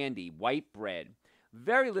 candy, white bread,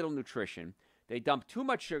 very little nutrition. They dump too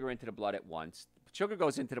much sugar into the blood at once. Sugar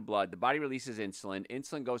goes into the blood. The body releases insulin.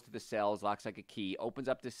 Insulin goes to the cells, locks like a key, opens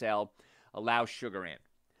up the cell, allows sugar in.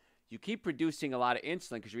 You keep producing a lot of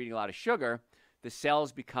insulin because you're eating a lot of sugar, the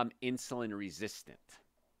cells become insulin resistant.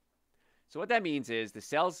 So what that means is the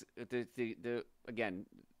cells, again,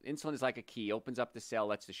 insulin is like a key, opens up the cell,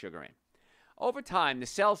 lets the sugar in. Over time, the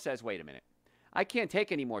cell says, wait a minute, I can't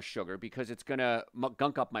take any more sugar because it's going to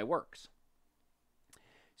gunk up my works.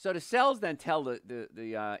 So the cells then tell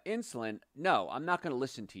the insulin, no, I'm not going to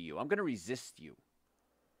listen to you. I'm going to resist you.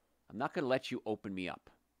 I'm not going to let you open me up.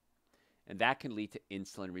 And that can lead to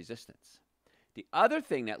insulin resistance. The other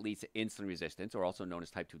thing that leads to insulin resistance, or also known as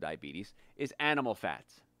type 2 diabetes, is animal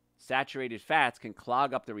fats. Saturated fats can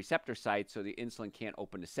clog up the receptor sites so the insulin can't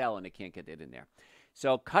open the cell and it can't get it in there.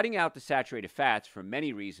 So cutting out the saturated fats for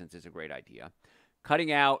many reasons is a great idea.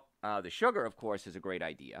 Cutting out the sugar, of course, is a great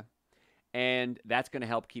idea. And that's going to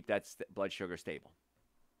help keep that blood sugar stable.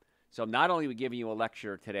 So not only are we giving you a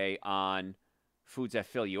lecture today on foods that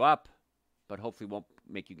fill you up, but hopefully won't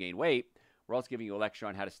make you gain weight, we're also giving you a lecture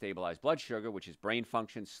on how to stabilize blood sugar, which is brain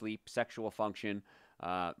function, sleep, sexual function,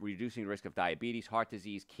 reducing the risk of diabetes, heart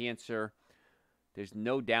disease, cancer. There's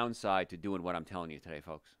no downside to doing what I'm telling you today,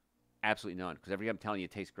 folks. Absolutely none, because everything I'm telling you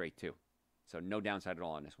tastes great too. So no downside at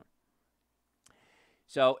all on this one.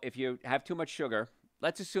 So if you have too much sugar,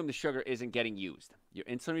 let's assume the sugar isn't getting used. You're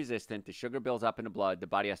insulin resistant, the sugar builds up in the blood, the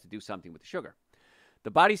body has to do something with the sugar.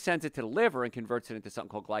 The body sends it to the liver and converts it into something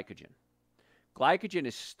called glycogen. Glycogen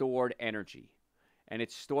is stored energy, and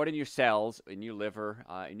it's stored in your cells, in your liver,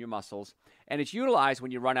 in your muscles, and it's utilized when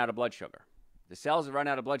you run out of blood sugar. The cells run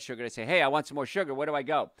out of blood sugar. They say, hey, I want some more sugar. Where do I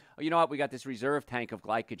go? Oh, you know what? We got this reserve tank of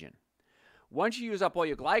glycogen. Once you use up all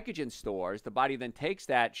your glycogen stores, the body then takes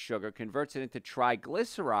that sugar, converts it into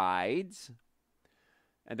triglycerides,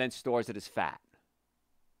 and then stores it as fat.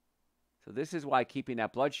 So this is why keeping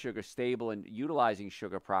that blood sugar stable and utilizing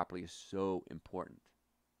sugar properly is so important.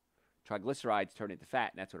 Triglycerides turn into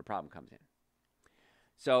fat, and that's where the problem comes in.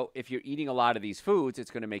 So if you're eating a lot of these foods,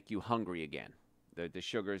 it's going to make you hungry again. The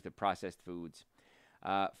sugars, the processed foods.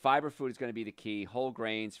 Fiber food is going to be the key. Whole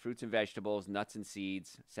grains, fruits and vegetables, nuts and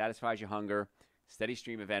seeds. Satisfies your hunger. Steady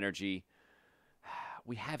stream of energy.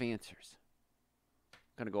 We have answers. I'm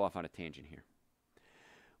going to go off on a tangent here.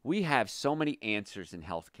 We have so many answers in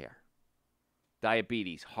healthcare.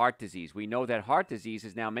 Diabetes, heart disease. We know that heart disease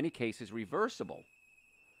is now in many cases reversible.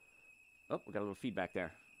 Oh, we got a little feedback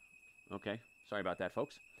there. Okay. Sorry about that,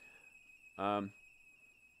 folks.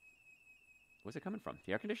 Where's it coming from?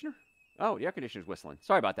 The air conditioner? Oh, the air conditioner's whistling.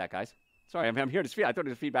 Sorry about that, guys. Sorry, I'm hearing this feedback. I thought it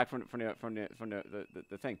was feedback from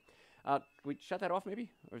the thing. Can we shut that off, maybe?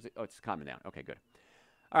 Or is it? Oh, it's calming down. Okay, good.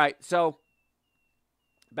 All right, so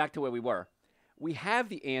back to where we were. We have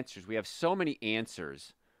the answers. We have so many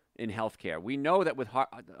answers in healthcare. We know that with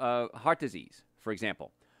heart disease, for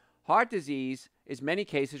example, heart disease is many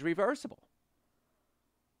cases reversible.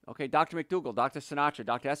 Okay, Dr. McDougall, Dr. Sinatra,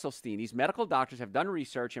 Dr. Esselstyn, these medical doctors have done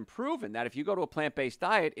research and proven that if you go to a plant-based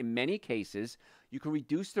diet, in many cases, you can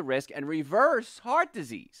reduce the risk and reverse heart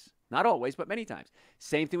disease. Not always, but many times.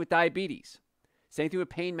 Same thing with diabetes. Same thing with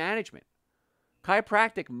pain management.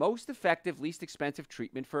 Chiropractic, most effective, least expensive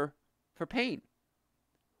treatment for pain.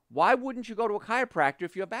 Why wouldn't you go to a chiropractor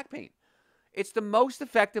if you have back pain? It's the most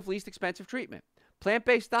effective, least expensive treatment.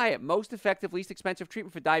 Plant-based diet, most effective, least expensive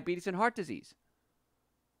treatment for diabetes and heart disease.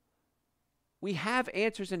 We have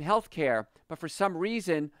answers in healthcare, but for some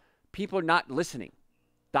reason, people are not listening.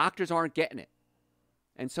 Doctors aren't getting it.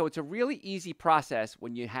 And so it's a really easy process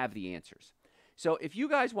when you have the answers. So if you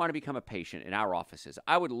guys want to become a patient in our offices,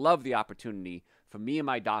 I would love the opportunity for me and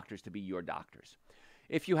my doctors to be your doctors.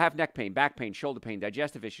 If you have neck pain, back pain, shoulder pain,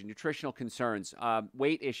 digestive issues, nutritional concerns,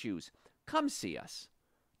 weight issues, come see us.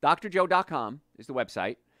 drjoe.com is the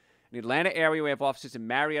website. In the Atlanta area, we have offices in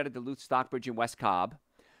Marietta, Duluth, Stockbridge, and West Cobb.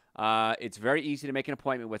 It's very easy to make an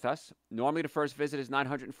appointment with us. Normally, the first visit is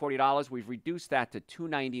 $940. We've reduced that to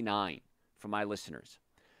 $299 for my listeners.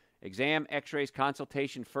 Exam, x-rays,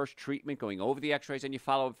 consultation, first treatment, going over the x-rays, and your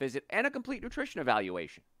follow-up visit, and a complete nutrition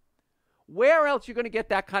evaluation. Where else are you going to get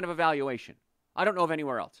that kind of evaluation? I don't know of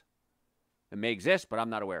anywhere else. It may exist, but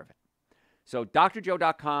I'm not aware of it. So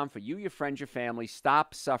drjoe.com for you, your friends, your family.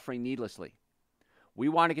 Stop suffering needlessly. We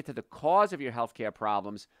want to get to the cause of your healthcare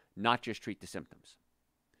problems, not just treat the symptoms.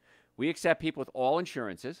 We accept people with all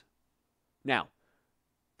insurances. Now,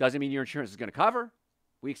 doesn't mean your insurance is going to cover.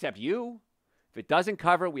 We accept you. If it doesn't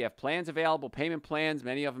cover, we have plans available, payment plans.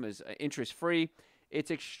 Many of them is interest-free. It's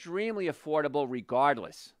extremely affordable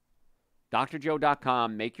regardless.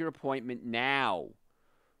 drjoe.com. Make your appointment now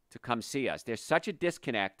to come see us. There's such a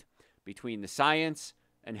disconnect between the science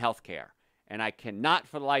and healthcare, and I cannot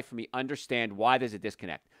for the life of me understand why there's a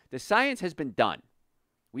disconnect. The science has been done.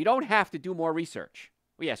 We don't have to do more research.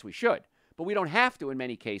 Well, yes, we should, but we don't have to in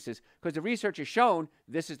many cases because the research has shown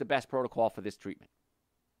this is the best protocol for this treatment.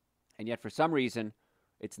 And yet, for some reason,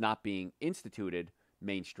 it's not being instituted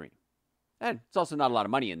mainstream. And it's also not a lot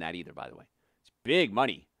of money in that either, by the way. It's big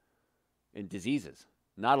money in diseases,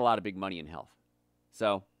 not a lot of big money in health.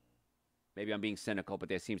 So maybe I'm being cynical, but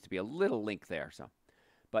there seems to be a little link there.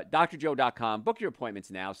 But drjoe.com, book your appointments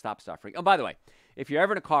now. Stop suffering. Oh, by the way, if you're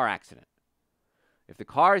ever in a car accident, if the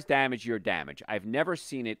car is damaged, you're damaged. I've never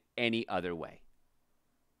seen it any other way.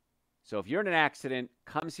 So if you're in an accident,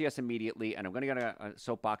 come see us immediately. And I'm going to get a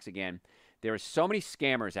soapbox again. There are so many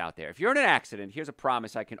scammers out there. If you're in an accident, here's a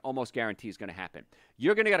promise I can almost guarantee is going to happen.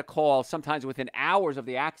 You're going to get a call sometimes within hours of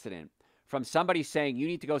the accident from somebody saying you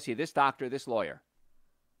need to go see this doctor, this lawyer.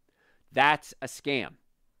 That's a scam.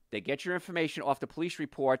 They get your information off the police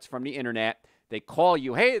reports from the internet. They call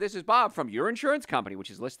you, hey, this is Bob from your insurance company, which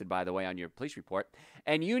is listed, by the way, on your police report.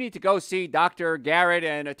 And you need to go see Dr. Garrett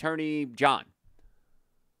and Attorney John.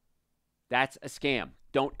 That's a scam.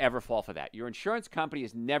 Don't ever fall for that. Your insurance company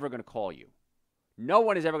is never going to call you. No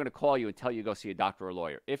one is ever going to call you and tell you to go see a doctor or a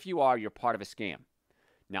lawyer. If you are, you're part of a scam.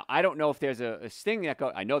 Now, I don't know if there's a sting that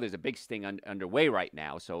goes. I know there's a big sting underway right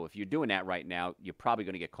now. So if you're doing that right now, you're probably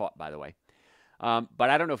going to get caught, by the way. But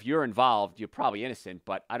I don't know if you're involved. You're probably innocent,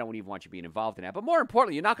 but I don't even want you being involved in that. But more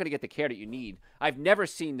importantly, you're not going to get the care that you need. I've never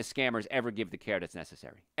seen the scammers ever give the care that's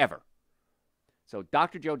necessary, ever. So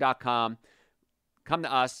drjoe.com, come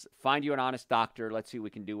to us, find you an honest doctor. Let's see what we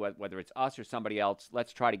can do, whether it's us or somebody else.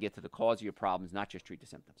 Let's try to get to the cause of your problems, not just treat the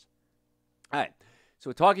symptoms. All right, so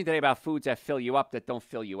we're talking today about foods that fill you up that don't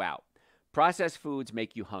fill you out. Processed foods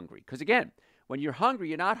make you hungry. Because again, when you're hungry,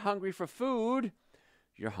 you're not hungry for food.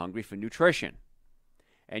 You're hungry for nutrition.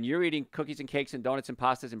 And you're eating cookies and cakes and donuts and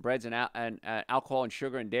pastas and breads and alcohol and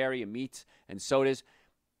sugar and dairy and meats and sodas.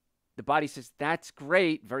 The body says, that's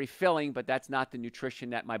great, very filling, but that's not the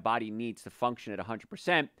nutrition that my body needs to function at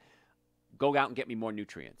 100%. Go out and get me more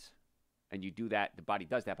nutrients. And you do that, the body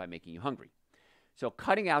does that by making you hungry. So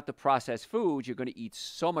cutting out the processed foods, you're going to eat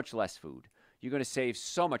so much less food. You're going to save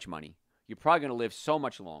so much money. You're probably going to live so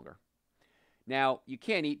much longer. Now, you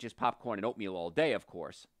can't eat just popcorn and oatmeal all day, of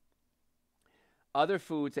course. Other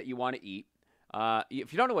foods that you want to eat,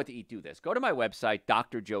 if you don't know what to eat, do this. Go to my website,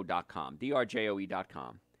 drjoe.com,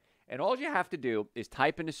 drjoe.com. And all you have to do is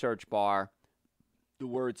type in the search bar the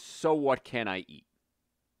words, so what can I eat?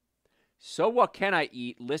 So what can I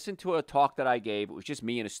eat? Listen to a talk that I gave. It was just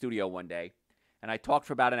me in a studio one day. And I talked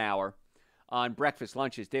for about an hour on breakfast,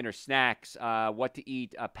 lunches, dinner, snacks, what to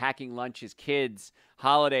eat, packing lunches, kids,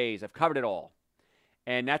 holidays. I've covered it all.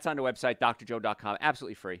 And that's on the website, drjoe.com,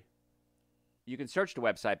 absolutely free. You can search the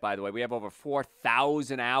website, by the way. We have over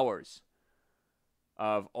 4,000 hours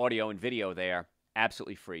of audio and video there,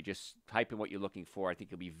 absolutely free. Just type in what you're looking for. I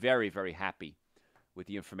think you'll be very, very happy with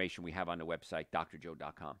the information we have on the website,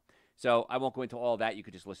 drjoe.com. So I won't go into all that. You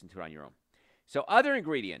could just listen to it on your own. So other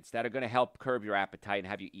ingredients that are going to help curb your appetite and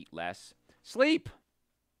have you eat less. Sleep.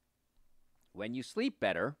 When you sleep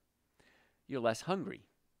better, you're less hungry.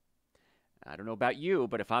 I don't know about you,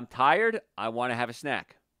 but if I'm tired, I want to have a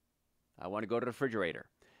snack. I want to go to the refrigerator.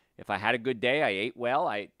 If I had a good day, I ate well,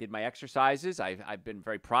 I did my exercises, I've been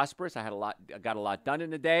very prosperous, I got a lot done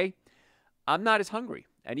in the day, I'm not as hungry.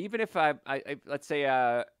 And even if I let's say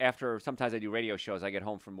after, sometimes I do radio shows, I get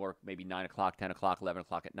home from work maybe 9 o'clock, 10 o'clock, 11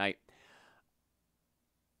 o'clock at night,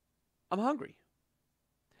 I'm hungry.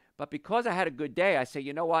 But because I had a good day, I say,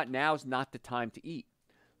 you know what, now's not the time to eat.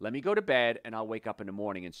 Let me go to bed and I'll wake up in the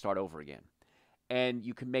morning and start over again. And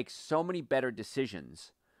you can make so many better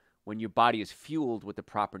decisions when your body is fueled with the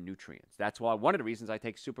proper nutrients. That's why one of the reasons I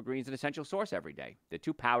take Super Greens and Essential Source every day. They're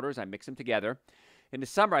 2 powders. I mix them together. In the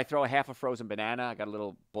summer, I throw a half a frozen banana. I got a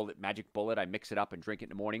little magic bullet. I mix it up and drink it in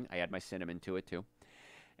the morning. I add my cinnamon to it, too.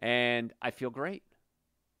 And I feel great.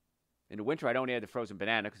 In the winter, I don't add the frozen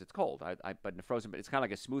banana because it's cold. But in the frozen, it's kind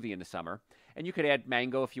of like a smoothie in the summer. And you could add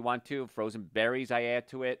mango if you want to. Frozen berries I add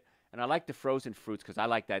to it. And I like the frozen fruits because I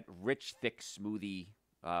like that rich, thick, smoothie,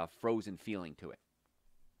 frozen feeling to it.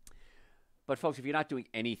 But, folks, if you're not doing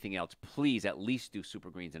anything else, please at least do Super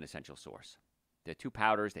Greens and Essential Source. They're two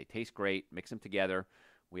powders. They taste great. Mix them together.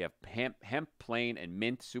 We have hemp plain and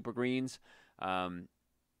mint super greens.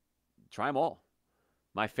 Try them all.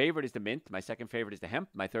 My favorite is the mint. My second favorite is the hemp.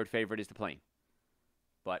 My third favorite is the plain.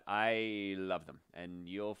 But I love them. And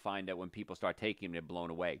you'll find that when people start taking them, they're blown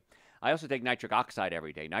away. I also take nitric oxide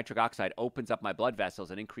every day. Nitric oxide opens up my blood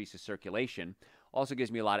vessels and increases circulation. Also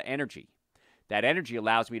gives me a lot of energy. That energy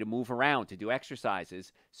allows me to move around, to do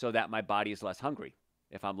exercises, so that my body is less hungry.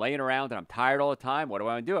 If I'm laying around and I'm tired all the time, what do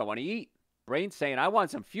I want to do? I want to eat. Brain's saying, I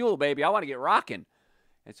want some fuel, baby. I want to get rocking.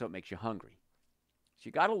 And so it makes you hungry. So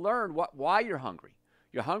you got to learn why you're hungry.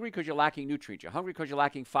 You're hungry because you're lacking nutrients. You're hungry because you're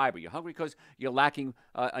lacking fiber. You're hungry because you're lacking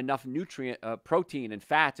enough protein and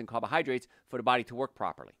fats and carbohydrates for the body to work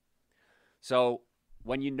properly. So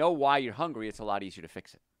when you know why you're hungry, it's a lot easier to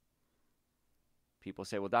fix it. People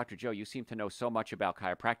say, well, Dr. Joe, you seem to know so much about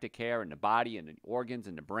chiropractic care and the body and the organs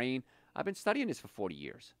and the brain. I've been studying this for 40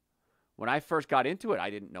 years. When I first got into it, I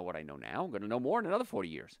didn't know what I know now. I'm going to know more in another 40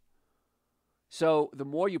 years. So the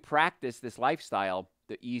more you practice this lifestyle,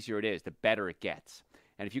 the easier it is, the better it gets.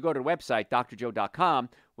 And if you go to the website, drjoe.com,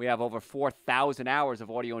 we have over 4,000 hours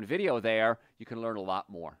of audio and video there. You can learn a lot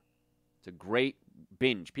more. It's a great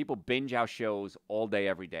binge. People binge our shows all day,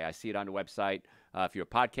 every day. I see it on the website. If you're a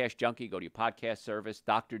podcast junkie, go to your podcast service,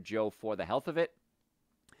 Dr. Joe for the Health of It.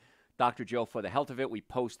 Dr. Joe for the Health of It. We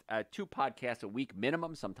post 2 podcasts a week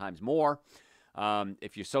minimum, sometimes more.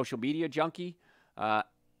 If you're a social media junkie,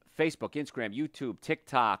 Facebook, Instagram, YouTube,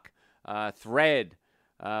 TikTok, Thread,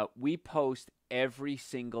 we post every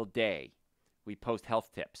single day. We post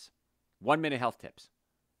health tips, 1-minute health tips.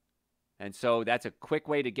 And so that's a quick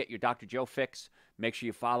way to get your Dr. Joe fix. Make sure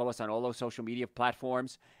you follow us on all those social media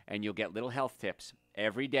platforms, and you'll get little health tips.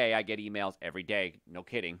 Every day I get emails, every day, no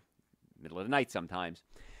kidding, middle of the night sometimes,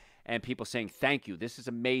 and people saying, thank you, this is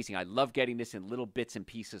amazing. I love getting this in little bits and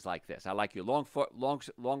pieces like this. I like your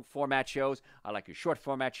long format shows. I like your short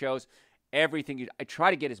format shows. Everything. I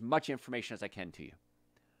try to get as much information as I can to you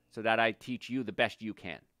so that I teach you the best you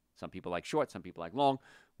can. Some people like short, some people like long,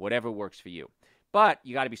 whatever works for you. But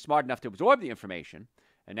you got to be smart enough to absorb the information,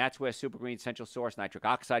 and that's where Super Green Essential Source Nitric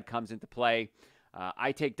Oxide comes into play.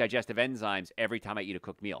 I take digestive enzymes every time I eat a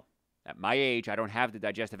cooked meal. At my age, I don't have the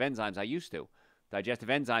digestive enzymes I used to. Digestive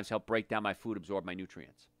enzymes help break down my food, absorb my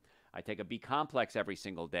nutrients. I take a B-complex every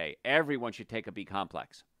single day. Everyone should take a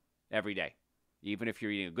B-complex every day. Even if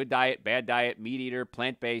you're eating a good diet, bad diet, meat eater,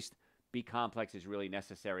 plant-based, B-complex is really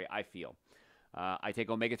necessary, I feel. I take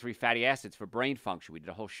omega-3 fatty acids for brain function. We did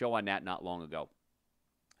a whole show on that not long ago.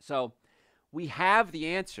 So we have the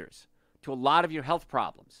answers to a lot of your health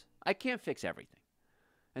problems. I can't fix everything.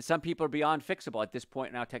 And some people are beyond fixable at this point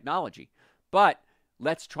in our technology. But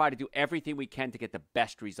let's try to do everything we can to get the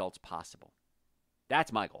best results possible.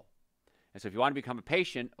 That's my goal. And so if you want to become a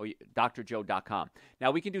patient, drjoe.com. Now,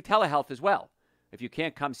 we can do telehealth as well. If you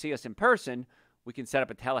can't come see us in person, we can set up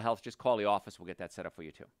a telehealth. Just call the office. We'll get that set up for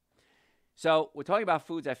you too. So we're talking about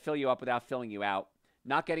foods that fill you up without filling you out.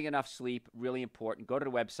 Not getting enough sleep, really important. Go to the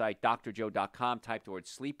website, drjoe.com. Type the word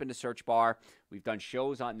sleep in the search bar. We've done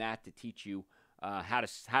shows on that to teach you how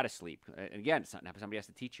to sleep. And again, it's not somebody has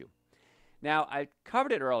to teach you. Now, I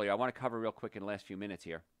covered it earlier. I want to cover real quick in the last few minutes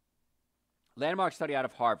here. Landmark study out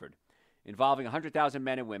of Harvard involving 100,000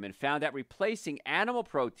 men and women found that replacing animal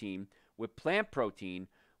protein with plant protein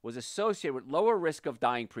was associated with lower risk of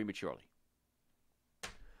dying prematurely.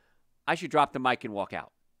 I should drop the mic and walk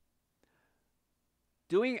out.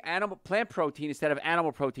 Doing plant protein instead of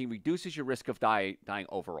animal protein reduces your risk of dying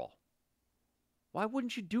overall. Why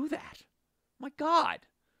wouldn't you do that? My God.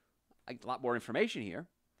 A lot more information here.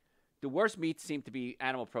 The worst meats seem to be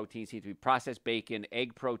animal protein, seem to be processed bacon,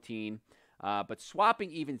 egg protein, but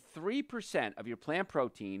swapping even 3% of your plant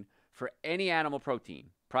protein for any animal protein,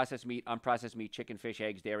 processed meat, unprocessed meat, chicken, fish,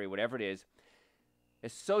 eggs, dairy, whatever it is,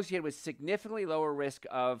 associated with significantly lower risk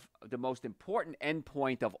of the most important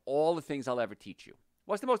endpoint of all the things I'll ever teach you.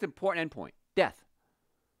 What's the most important endpoint? Death.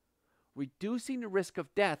 Reducing the risk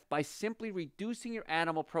of death by simply reducing your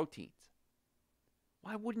animal proteins.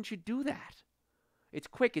 Why wouldn't you do that? It's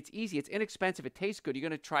quick, it's easy, it's inexpensive, it tastes good. You're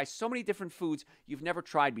going to try so many different foods you've never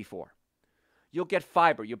tried before. You'll get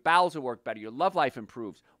fiber, your bowels will work better, your love life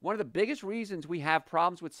improves. One of the biggest reasons we have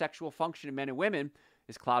problems with sexual function in men and women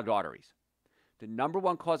is clogged arteries. The number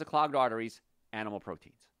one cause of clogged arteries, animal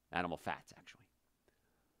proteins, animal fats, actually.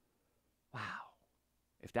 Wow.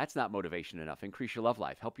 If that's not motivation enough, increase your love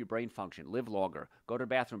life, help your brain function, live longer, go to the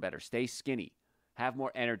bathroom better, stay skinny, have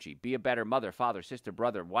more energy, be a better mother, father, sister,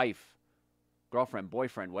 brother, wife, girlfriend,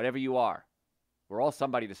 boyfriend, whatever you are. We're all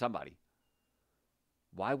somebody to somebody.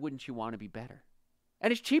 Why wouldn't you want to be better?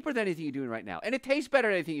 And it's cheaper than anything you're doing right now. And it tastes better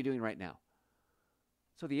than anything you're doing right now.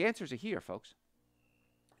 So the answers are here, folks.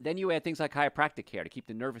 Then you add things like chiropractic care to keep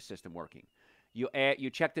the nervous system working. You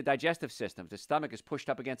check the digestive system. The stomach is pushed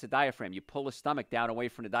up against the diaphragm. You pull the stomach down away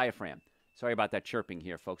from the diaphragm. Sorry about that chirping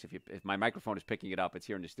here, folks. If my microphone is picking it up, it's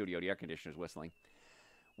here in the studio. The air conditioner is whistling.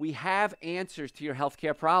 We have answers to your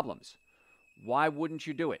healthcare problems. Why wouldn't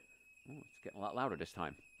you do it? Oh, it's getting a lot louder this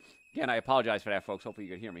time. Again, I apologize for that, folks. Hopefully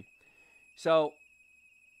you can hear me. So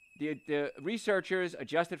the researchers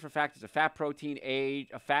adjusted for factors of fat protein, age,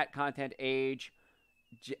 fat content, age.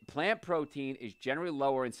 Plant protein is generally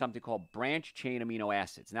lower in something called branched chain amino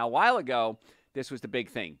acids. Now, a while ago, this was the big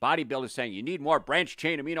thing. Bodybuilders saying you need more branched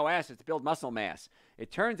chain amino acids to build muscle mass.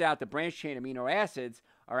 It turns out the branched chain amino acids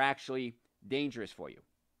are actually dangerous for you.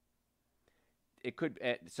 It could,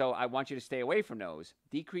 so I want you to stay away from those.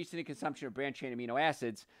 Decreasing the consumption of branched chain amino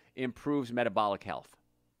acids improves metabolic health.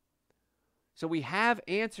 So we have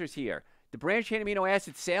answers here. The branched chain amino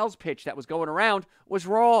acid sales pitch that was going around was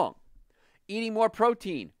wrong. Eating more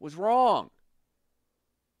protein was wrong.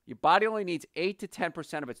 Your body only needs 8 to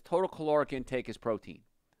 10% of its total caloric intake as protein.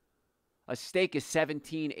 A steak is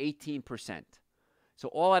 17, 18%. So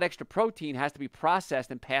all that extra protein has to be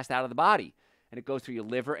processed and passed out of the body. And it goes through your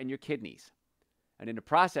liver and your kidneys. And in the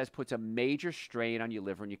process, puts a major strain on your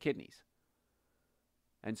liver and your kidneys.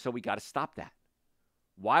 And so we got to stop that.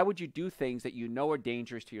 Why would you do things that you know are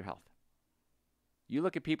dangerous to your health? You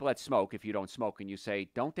look at people that smoke, if you don't smoke, and you say,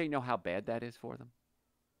 don't they know how bad that is for them?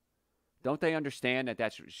 Don't they understand that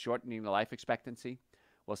that's shortening the life expectancy?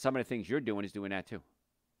 Well, some of the things you're doing is doing that too.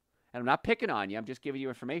 And I'm not picking on you. I'm just giving you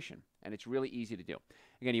information. And it's really easy to do.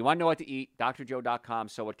 Again, you want to know what to eat, drjoe.com,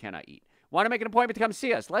 so what can I eat? Want to make an appointment to come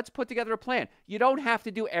see us? Let's put together a plan. You don't have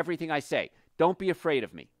to do everything I say. Don't be afraid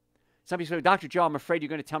of me. Some people say, Dr. Joe, I'm afraid you're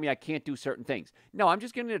going to tell me I can't do certain things. No, I'm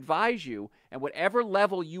just going to advise you, and whatever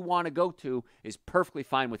level you want to go to is perfectly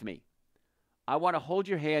fine with me. I want to hold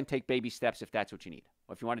your hand, take baby steps if that's what you need.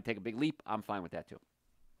 Or if you want to take a big leap, I'm fine with that too.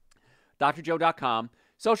 drjoe.com.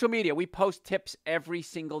 Social media, we post tips every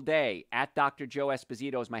single day. At Dr. Joe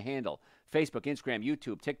Esposito is my handle. Facebook, Instagram,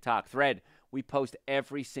 YouTube, TikTok, Thread. We post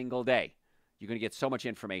every single day. You're going to get so much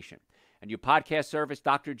information. And your podcast service,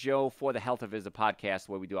 Dr. Joe for the Health of is a podcast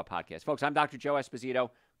where we do our podcast. Folks, I'm Dr. Joe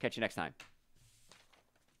Esposito. Catch you next time.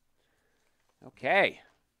 Okay.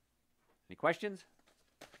 Any questions?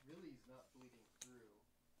 Really is not bleeding through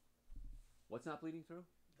What's not bleeding through?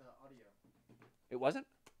 the audio. It wasn't?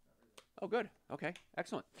 Not really. Oh, good. Okay.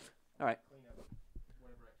 Excellent. All right. Clean up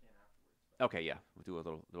whatever I can afterwards. Okay, yeah. We'll do a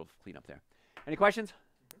little cleanup there. Any questions?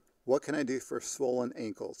 What can I do for swollen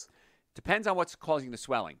ankles? Depends on what's causing the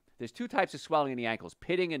swelling. There's two types of swelling in the ankles,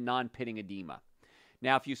 pitting and non-pitting edema.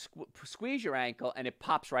 Now, if you squeeze your ankle and it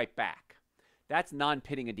pops right back, that's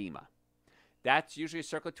non-pitting edema. That's usually a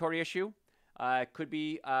circulatory issue. It could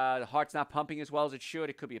be the heart's not pumping as well as it should.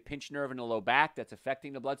 It could be a pinched nerve in the low back that's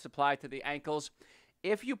affecting the blood supply to the ankles.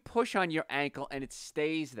 If you push on your ankle and it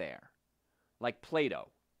stays there, like Play-Doh,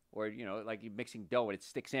 or, like you're mixing dough and it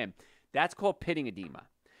sticks in, that's called pitting edema.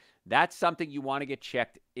 That's something you want to get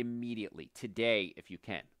checked immediately, today, if you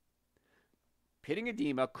can. Pitting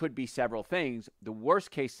edema could be several things. The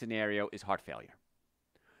worst case scenario is heart failure.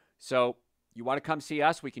 So you want to come see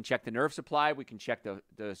us. We can check the nerve supply. We can check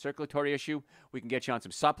the circulatory issue. We can get you on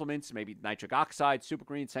some supplements, maybe nitric oxide, Super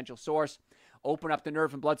Green, Essential Source, open up the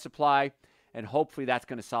nerve and blood supply, and hopefully that's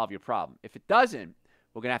going to solve your problem. If it doesn't,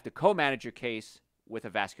 we're going to have to co-manage your case with a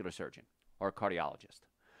vascular surgeon or a cardiologist.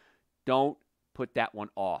 Don't put that one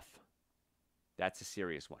off. That's a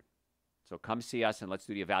serious one. So come see us and let's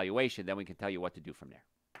do the evaluation. Then we can tell you what to do from there.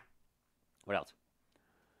 What else?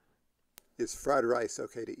 Is fried rice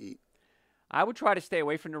okay to eat? I would try to stay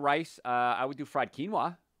away from the rice. I would do fried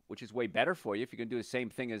quinoa, which is way better for you. If you're going to do the same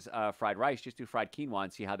thing as fried rice, just do fried quinoa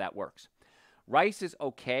and see how that works. Rice is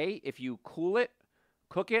okay if you cool it,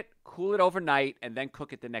 cook it, cool it overnight, and then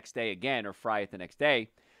cook it the next day again or fry it the next day.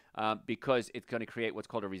 Because it's going to create what's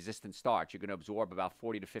called a resistant starch. You're going to absorb about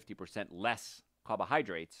 40 to 50% less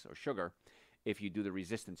carbohydrates or sugar if you do the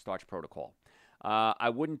resistant starch protocol. I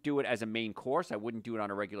wouldn't do it as a main course. I wouldn't do it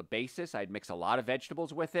on a regular basis. I'd mix a lot of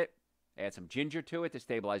vegetables with it, add some ginger to it to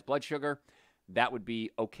stabilize blood sugar. That would be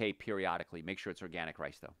okay periodically. Make sure it's organic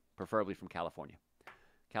rice, though, preferably from California.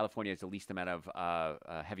 California has the least amount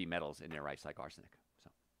of heavy metals in their rice, like arsenic. So,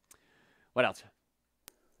 what else?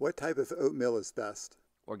 What type of oatmeal is best?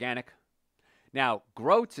 Organic. Now,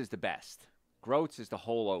 Groats is the best. Groats is the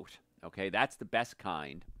whole oat. Okay, that's the best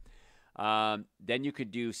kind. Then you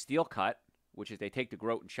could do steel cut, which is they take the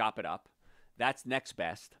groat and chop it up. That's next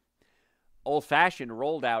best. Old-fashioned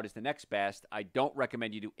rolled out is the next best. I don't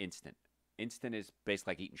recommend you do instant. Instant is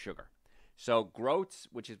basically like eating sugar. So groats,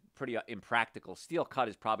 which is pretty impractical. Steel cut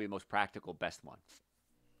is probably the most practical, best one.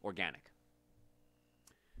 Organic.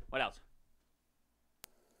 What else?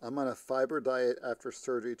 I'm on a fiber diet after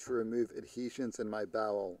surgery to remove adhesions in my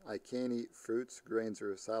bowel. I can't eat fruits, grains,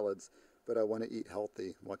 or salads, but I want to eat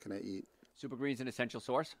healthy. What can I eat? Super Green's an essential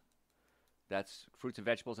source. That's fruits and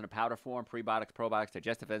vegetables in a powder form, prebiotics, probiotics,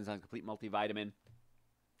 digestive enzymes, complete multivitamin.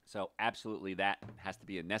 So absolutely that has to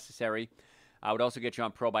be a necessary. I would also get you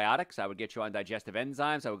on probiotics. I would get you on digestive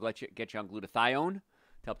enzymes. I would get you on glutathione to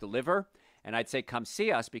help the liver. And I'd say come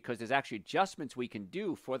see us because there's actually adjustments we can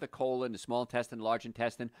do for the colon, the small intestine, large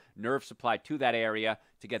intestine, nerve supply to that area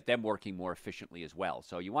to get them working more efficiently as well.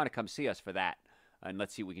 So you want to come see us for that. And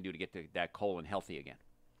let's see what we can do to get that colon healthy again.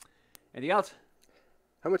 Anything else?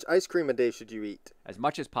 How much ice cream a day should you eat? As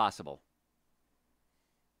much as possible.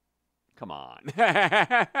 Come on.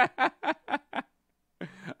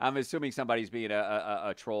 I'm assuming somebody's being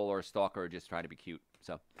a troll or a stalker or just trying to be cute.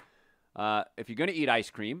 So if you're going to eat ice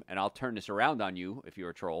cream, and I'll turn this around on you if you're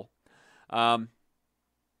a troll,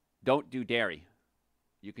 don't do dairy.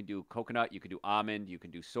 You can do coconut, you can do almond, you can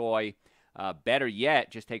do soy. Better yet,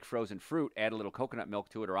 just take frozen fruit, add a little coconut milk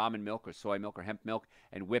to it, or almond milk, or soy milk, or hemp milk,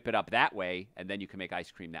 and whip it up that way, and then you can make ice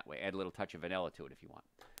cream that way. Add a little touch of vanilla to it if you want.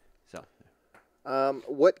 So,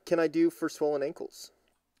 what can I do for swollen ankles?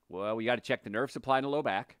 well, we got to check the nerve supply in the low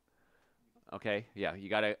back. Okay, yeah, you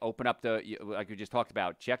got to open up like we just talked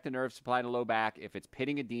about, check the nerve supply in the low back. If it's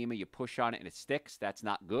pitting edema, you push on it and it sticks. That's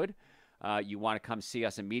not good. You want to come see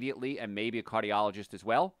us immediately, and maybe a cardiologist as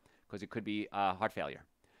well, because it could be heart failure.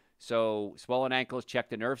 So swollen ankles, check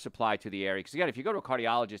the nerve supply to the area. Because again, if you go to a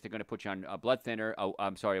cardiologist, they're going to put you on a blood thinner,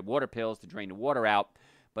 water pills to drain the water out,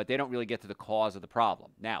 but they don't really get to the cause of the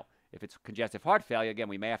problem. Now, if it's congestive heart failure, again,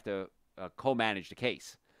 we may have to co-manage the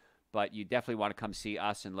case. But you definitely want to come see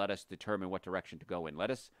us and let us determine what direction to go in. Let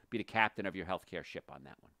us be the captain of your healthcare ship on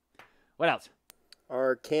that one. What else?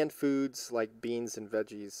 Are canned foods like beans and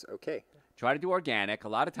veggies okay? Try to do organic. A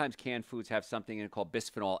lot of times canned foods have something in it called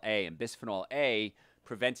bisphenol A, and bisphenol A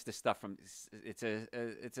prevents the stuff from, it's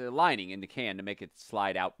a lining in the can to make it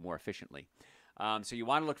slide out more efficiently. So you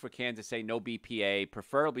want to look for cans that say no BPA,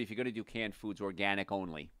 preferably if you're going to do canned foods, organic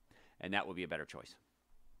only, and that would be a better choice.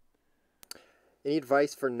 Any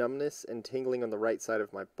advice for numbness and tingling on the right side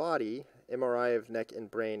of my body? MRI of neck and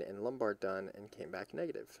brain and lumbar done and came back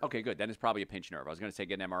negative. Okay, good. Then it's probably a pinched nerve. I was going to say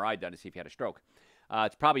get an MRI done to see if you had a stroke.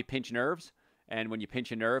 It's probably pinched nerves. And when you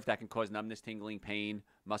pinch a nerve, that can cause numbness, tingling, pain,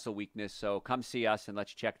 muscle weakness. So come see us and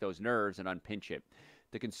let's check those nerves and unpinch it.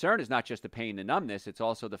 The concern is not just the pain and numbness. It's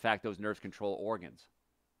also the fact those nerves control organs.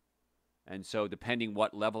 And so depending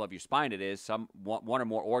what level of your spine it is, one or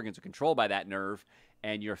more organs are controlled by that nerve,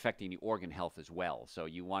 and you're affecting the organ health as well. So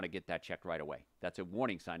you want to get that checked right away. That's a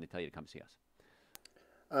warning sign to tell you to come see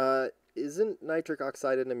us. Isn't nitric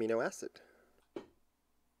oxide an amino acid?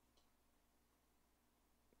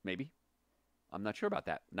 Maybe. I'm not sure about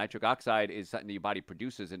that. Nitric oxide is something that your body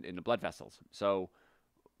produces in the blood vessels. So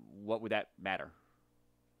what would that matter?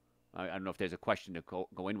 I don't know if there's a question to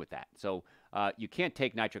go in with that. So you can't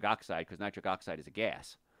take nitric oxide because nitric oxide is a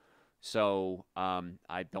gas. So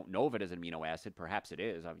I don't know if it is an amino acid. Perhaps it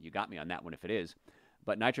is. You got me on that one if it is.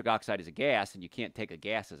 But nitric oxide is a gas, and you can't take a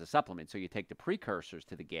gas as a supplement. So you take the precursors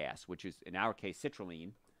to the gas, which is, in our case,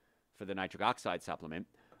 citrulline for the nitric oxide supplement.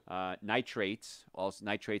 Nitrates, also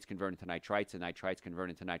nitrates convert into nitrites, and nitrites convert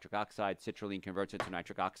into nitric oxide. Citrulline converts into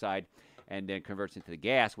nitric oxide, and then converts into the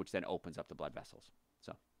gas, which then opens up the blood vessels.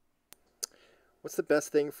 So, what's the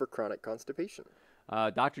best thing for chronic constipation?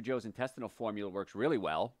 Dr. Joe's intestinal formula works really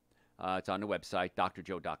well. It's on the website,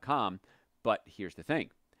 drjoe.com. But here's the thing.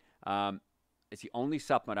 It's the only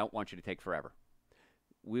supplement I don't want you to take forever.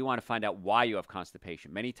 We want to find out why you have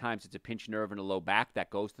constipation. Many times it's a pinched nerve in the low back that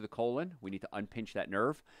goes to the colon. We need to unpinch that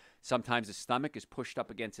nerve. Sometimes the stomach is pushed up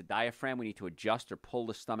against the diaphragm. We need to adjust or pull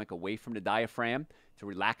the stomach away from the diaphragm to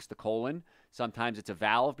relax the colon. Sometimes it's a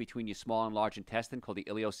valve between your small and large intestine called the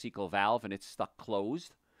ileocecal valve, and it's stuck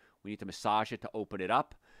closed. We need to massage it to open it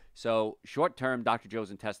up. So short-term, Dr.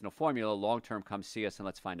 Joe's intestinal formula. Long-term, come see us and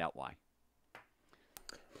let's find out why.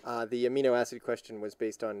 The amino acid question was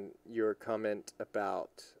based on your comment about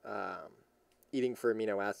eating for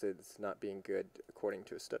amino acids not being good according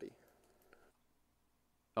to a study.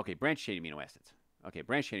 Okay, branched chain amino acids. Okay,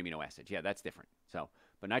 branched chain amino acids. Yeah, that's different. So,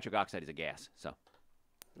 but nitric oxide is a gas. So,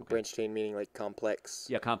 okay. Branched chain meaning like complex.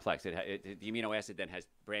 Yeah, complex. The amino acid then has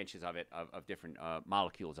branches of it of different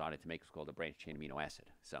molecules on it to make what's called a branched chain amino acid.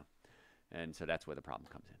 So, and so that's where the problem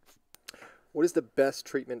comes in. What is the best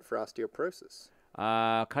treatment for osteoporosis?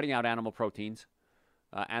 Cutting out animal proteins.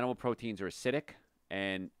 Animal proteins are acidic,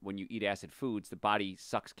 And when you eat acid foods, the body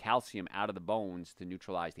sucks calcium out of the bones to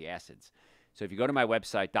neutralize the acids. So if you go to my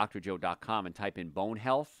website, drjoe.com, and type in bone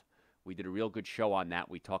health, we did a real good show on that.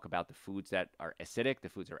 We talk about the foods that are acidic, the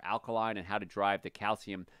foods that are alkaline, and how to drive the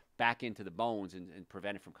calcium back into the bones and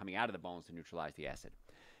prevent it from coming out of the bones to neutralize the acid.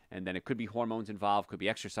 And then it could be hormones involved, could be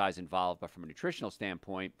exercise involved, but from a nutritional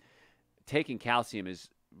standpoint, taking calcium is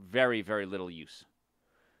very, very little use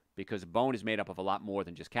because bone is made up of a lot more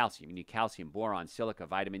than just calcium. You need calcium, boron, silica,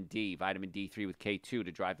 vitamin D, vitamin D3 with K2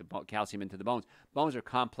 to drive the calcium into the bones. Bones are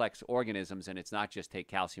complex organisms, and it's not just take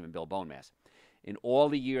calcium and build bone mass. In all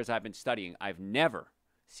the years I've been studying, I've never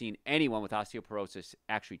seen anyone with osteoporosis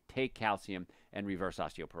actually take calcium and reverse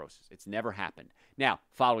osteoporosis. It's never happened. Now,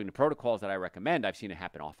 following the protocols that I recommend, I've seen it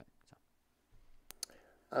happen often.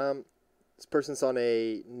 This person's on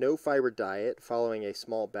a no-fiber diet following a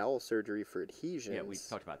small bowel surgery for adhesions. Yeah, we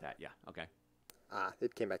talked about that. Yeah, okay.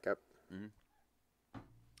 It came back up.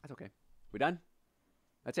 That's okay. We done?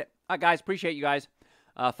 That's it. All right, guys. Appreciate you guys.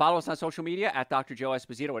 Follow us on social media at Dr. Joe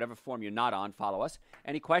Esposito. Whatever form you're not on, follow us.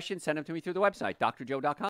 Any questions, send them to me through the website, drjoe.com.